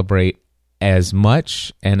celebrate as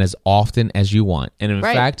much and as often as you want. And in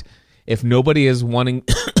fact, if nobody is wanting,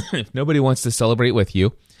 if nobody wants to celebrate with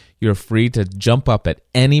you, you're free to jump up at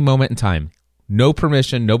any moment in time. No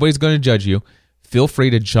permission. Nobody's going to judge you. Feel free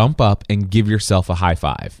to jump up and give yourself a high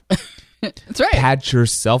five. That's right. Pat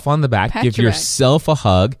yourself on the back. Pat give your yourself a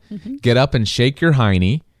hug. Mm-hmm. Get up and shake your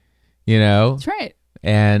hiney. You know. That's right.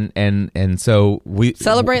 And so we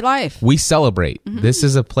celebrate life. We celebrate. Mm-hmm. This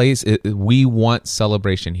is a place we want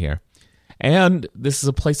celebration here, and this is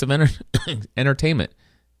a place of entertainment.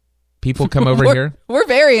 People come over here. We're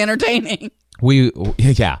very entertaining.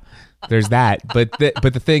 Yeah. There's that, but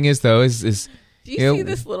the thing is though is do you see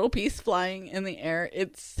this little piece flying in the air?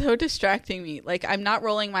 It's so distracting me. Like, I'm not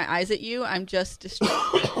rolling my eyes at you. I'm just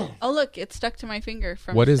distracted. Oh, look, it's stuck to my finger.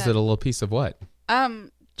 What is it? A little piece of what?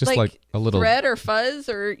 Just like a little thread or fuzz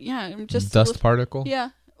or just dust particle. Yeah.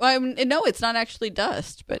 Well, no, it's not actually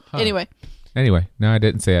dust. But anyway. Anyway, no, I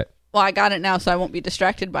didn't say it. Well, I got it now, so I won't be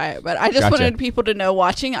distracted by it. But I just wanted people to know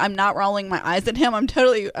watching. I'm not rolling my eyes at him.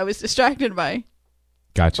 I was distracted by.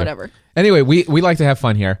 Gotcha. Whatever. Anyway, we like to have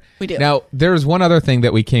fun here. We do. Now, there's one other thing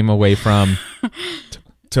that we came away from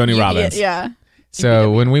Tony Robbins. Yeah.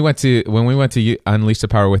 So when we went to Unleash the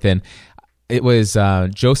Power Within, it was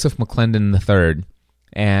Joseph McClendon III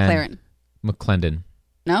and Claren. McClendon.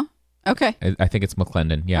 No? Okay. I think it's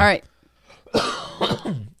McClendon. Yeah. All right.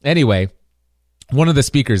 Anyway, one of the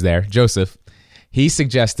speakers there, Joseph, he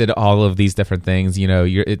suggested all of these different things. You know,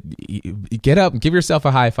 get up, give yourself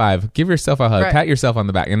a high five, give yourself a hug, pat yourself on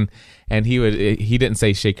the back, and he didn't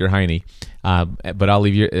say shake your hiney, but I'll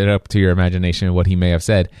leave it up to your imagination what he may have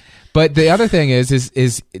said. But the other thing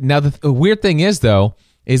is now the weird thing is though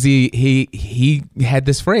is he had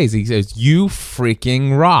this phrase. He says, "You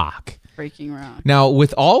freaking rock." Freaking rock. Now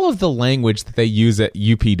with all of the language that they use at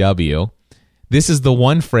UPW. This is the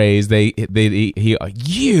one phrase you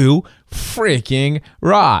freaking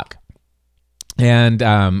rock. And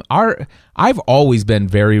I've always been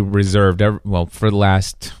very reserved. For the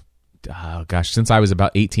last, since I was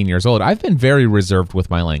about 18 years old, I've been very reserved with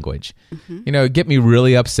my language. Mm-hmm. You know, get me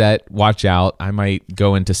really upset. Watch out. I might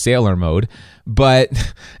go into sailor mode, but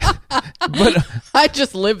I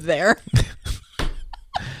just live there.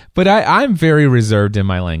 But I'm very reserved in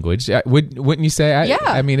my language. Wouldn't you say? Yeah.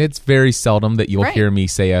 I mean, it's very seldom that you'll hear me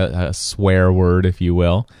say a swear word, if you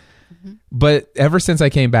will. Mm-hmm. But ever since I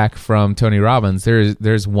came back from Tony Robbins,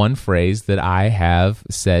 there's one phrase that I have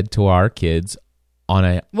said to our kids on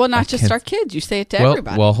a... Well, not just our kids. You say it to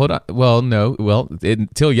everybody. Well, hold on. Well, no. Well,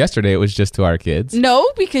 until yesterday, it was just to our kids. No,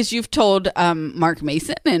 because you've told Mark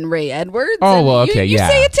Mason and Ray Edwards. Oh, well, okay, you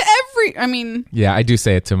say it to Yeah, I do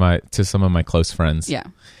say it to some of my close friends. Yeah.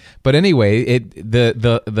 But anyway,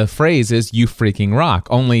 the phrase is "you freaking rock."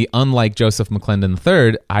 Only, unlike Joseph McClendon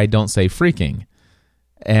III, I don't say "freaking,"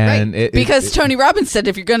 and because Tony Robbins said,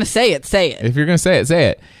 "If you're going to say it, say it." If you're going to say it, say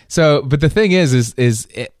it. So, but the thing is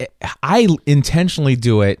I intentionally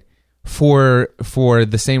do it for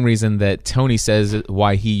the same reason that Tony says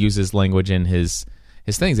why he uses language in his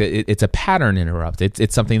things. It's a pattern interrupt.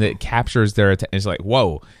 It's something that captures their attention. It's like,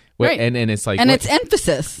 whoa. Right. And it's like, and it's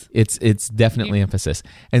emphasis. It's definitely emphasis.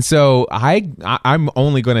 And so I'm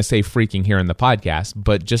only going to say freaking here in the podcast,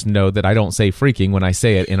 but just know that I don't say freaking when I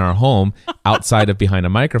say it in our home outside of behind a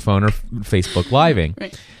microphone or Facebook Living.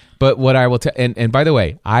 Right. But what I will tell, and by the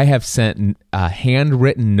way, I have sent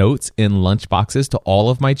handwritten notes in lunchboxes to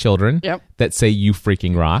all of my children that say "you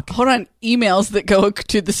freaking rock." Hold on, emails that go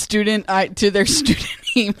to the student to their student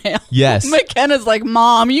email. Yes, McKenna's like,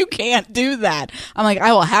 "Mom, you can't do that." I'm like,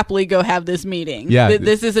 "I will happily go have this meeting. Yeah,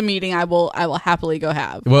 this is a meeting I will happily go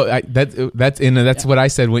have." Well, that's what I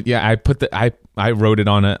said. I put I wrote it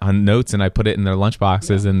on notes and I put it in their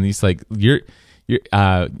lunchboxes, and he's like, You're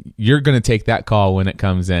you're going to take that call when it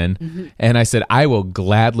comes in. Mm-hmm. And I said, I will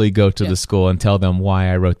gladly go to the school and tell them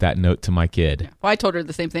why I wrote that note to my kid. Well, I told her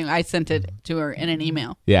the same thing. I sent it to her in an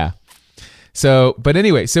email. Yeah. So, but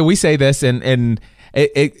anyway, so we say this, and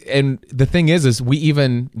the thing is we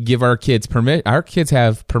even give our kids permission. Our kids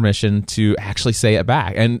have permission to actually say it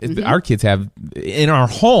back, and our kids have in our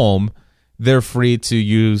home. They're free to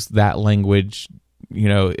use that language,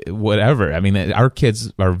 whatever. I mean, our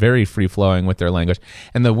kids are very free flowing with their language.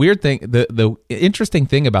 And the weird thing, the interesting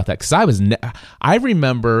thing about that, because I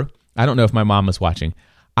remember, I don't know if my mom was watching.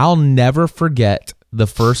 I'll never forget the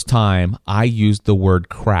first time I used the word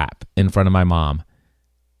crap in front of my mom.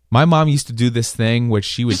 My mom used to do this thing where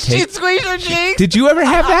she would take... She'd squeeze her cheeks. Did you ever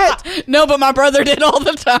have that? No, but my brother did all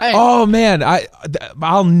the time. Oh, man.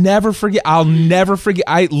 I'll never forget. I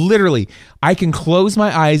can close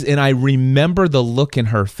my eyes and I remember the look in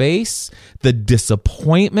her face, the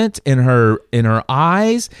disappointment in her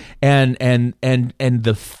eyes, and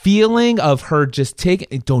the feeling of her just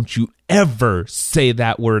taking... Don't you ever say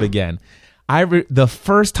that word again. The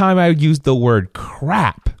first time I used the word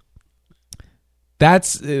crap...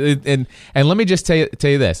 That's and let me just tell you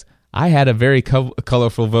this. I had a very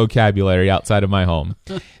colorful vocabulary outside of my home.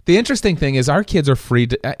 The interesting thing is our kids are free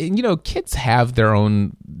to, kids have their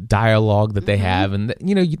own dialogue that they have, and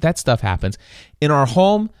that stuff happens. In our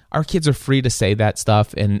home, our kids are free to say that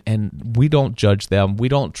stuff, and we don't judge them. We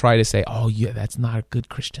don't try to say, oh yeah, that's not a good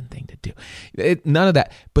Christian thing to do. None of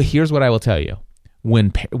that. But here's what I will tell you.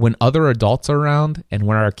 When other adults are around, and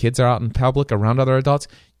when our kids are out in public around other adults,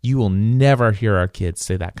 you will never hear our kids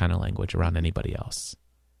say that kind of language around anybody else.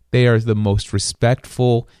 They are the most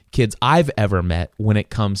respectful kids I've ever met when it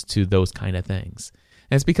comes to those kind of things.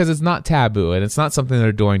 And it's because it's not taboo, and it's not something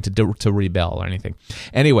they're doing to rebel or anything.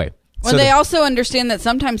 Anyway. Well, they also understand that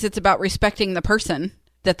sometimes it's about respecting the person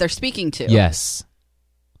that they're speaking to. Yes.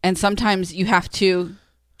 And sometimes you have to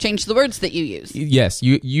change the words that you use. Yes,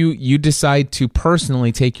 you decide to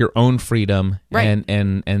personally take your own freedom, right,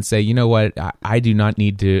 and say, you know what, I do not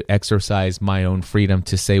need to exercise my own freedom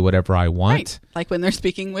to say whatever I want. Right. Like when they're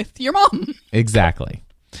speaking with your mom. Exactly.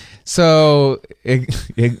 So,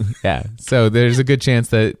 yeah. So there's a good chance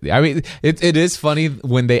that, I mean, it is funny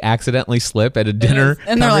when they accidentally slip at a dinner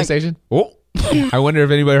conversation. Like, oh, I wonder if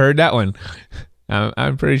anybody heard that one.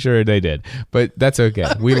 I'm pretty sure they did, but that's okay.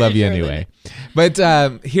 We love you anyway. But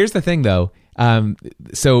here's the thing, though.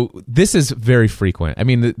 So this is very frequent. I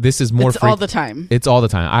mean, this is more. It's all the time. It's all the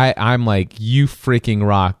time. I'm like, you freaking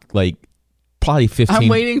rock, like probably 15. I'm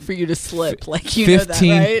waiting for you to slip, like you 15,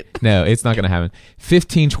 know that, right? No, it's not going to happen.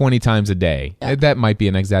 15, 20 times a day. Yeah. That might be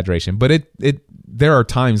an exaggeration, but there are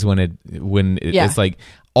times when it's like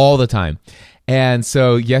all the time. And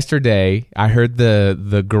so yesterday, I heard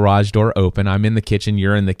the garage door open. I'm in the kitchen.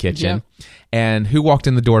 You're in the kitchen. Yeah. And who walked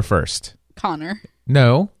in the door first? Connor.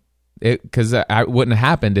 No, because it wouldn't have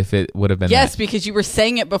happened if it would have been. Yes, because you were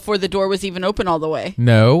saying it before the door was even open all the way.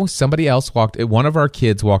 No, somebody else walked. One of our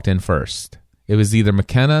kids walked in first. It was either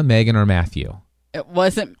McKenna, Megan, or Matthew. It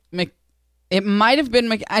wasn't. It might have been.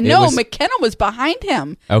 McKenna was behind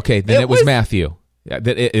him. Okay, then it was Matthew. Yeah,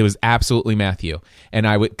 it was absolutely Matthew, and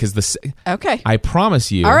I would Okay. I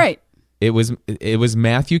promise you. All right. It was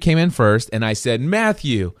Matthew came in first, and I said,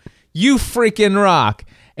 Matthew, you freaking rock,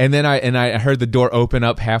 and then I heard the door open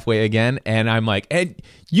up halfway again, and I'm like, and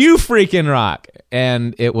you freaking rock,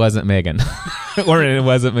 and it wasn't Megan, or it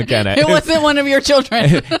wasn't McKenna. It wasn't one of your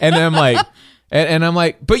children. And I'm like, and I'm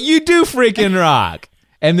like, but you do freaking rock.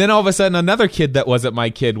 And then all of a sudden, another kid that wasn't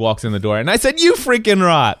my kid walks in the door, and I said, "You freaking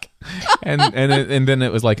rock!" and then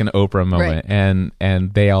it was like an Oprah moment, right.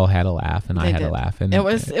 and they all had a laugh, and I had a laugh, and it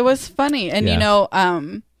was funny.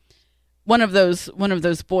 And one of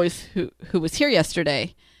those boys who was here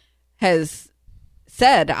yesterday has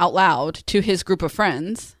said out loud to his group of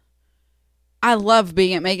friends, "I love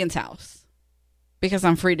being at Megan's house because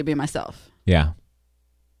I'm free to be myself." Yeah,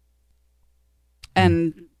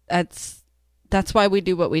 and that's why we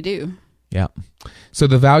do what we do. Yeah. So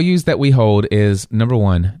the values that we hold is, number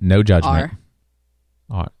one, no judgment.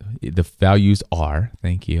 The values are,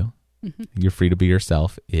 thank you. You're free to be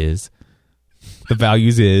yourself is. The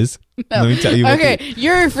values is. No. Let me tell you. Okay,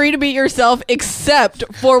 you're free to be yourself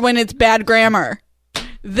except for when it's bad grammar.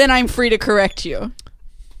 Then I'm free to correct you.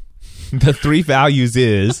 The three values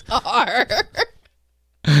is. Are.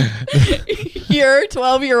 Your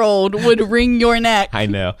 12-year-old would wring your neck. I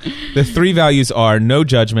know. The three values are no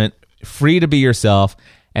judgment, free to be yourself,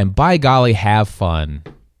 and by golly, have fun.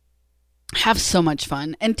 Have so much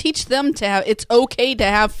fun. And teach them it's okay to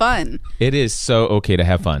have fun. It is so okay to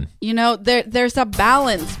have fun. You know, there's a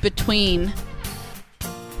balance between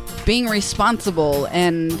being responsible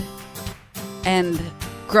and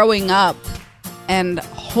growing up and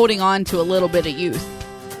holding on to a little bit of youth.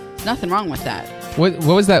 There's nothing wrong with that. What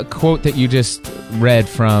was that quote that you just read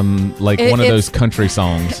from, like, one of those country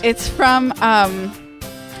songs? It's from,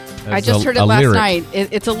 I just heard it last night.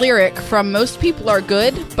 It's a lyric from Most People Are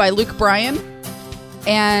Good by Luke Bryan.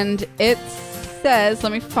 And it says,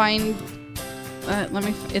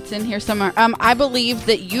 it's in here somewhere. I believe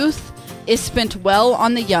that youth is spent well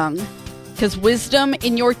on the young, because wisdom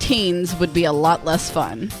in your teens would be a lot less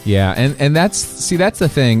fun. Yeah, and that's the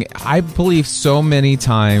thing. I believe so many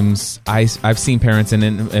times I've seen parents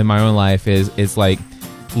in my own life is like,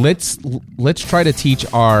 let's try to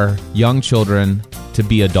teach our young children to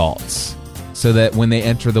be adults, so that when they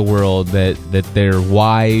enter the world that they're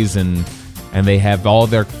wise and they have all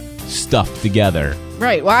their stuff together.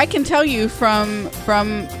 Right. Well, I can tell you from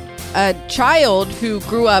a child who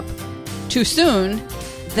grew up too soon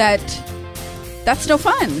that's no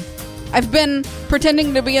fun. I've been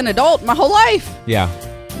pretending to be an adult my whole life. Yeah.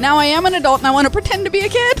 Now I am an adult and I want to pretend to be a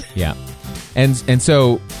kid. Yeah. And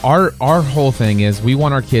so our whole thing is we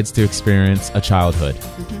want our kids to experience a childhood.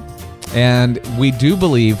 Mm-hmm. And we do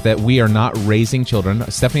believe that we are not raising children.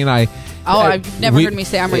 Stephanie and I... I've never heard me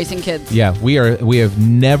say I'm raising kids. Yeah, we have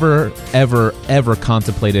never, ever, ever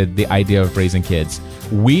contemplated the idea of raising kids.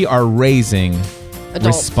 We are raising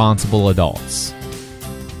responsible adults.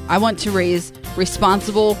 I want to raise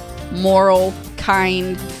responsible, moral,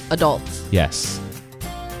 kind adults. Yes.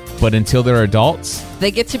 But until they're adults...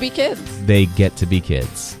 They get to be kids. They get to be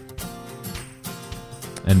kids.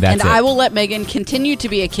 And that's it. And I will let Megan continue to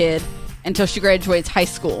be a kid until she graduates high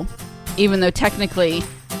school, even though technically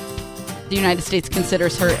the United States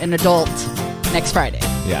considers her an adult next Friday.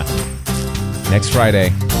 Yeah. Next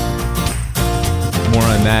Friday. More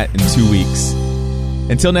on that in 2 weeks.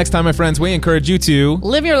 Until next time, my friends, we encourage you to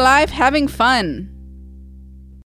live your life having fun.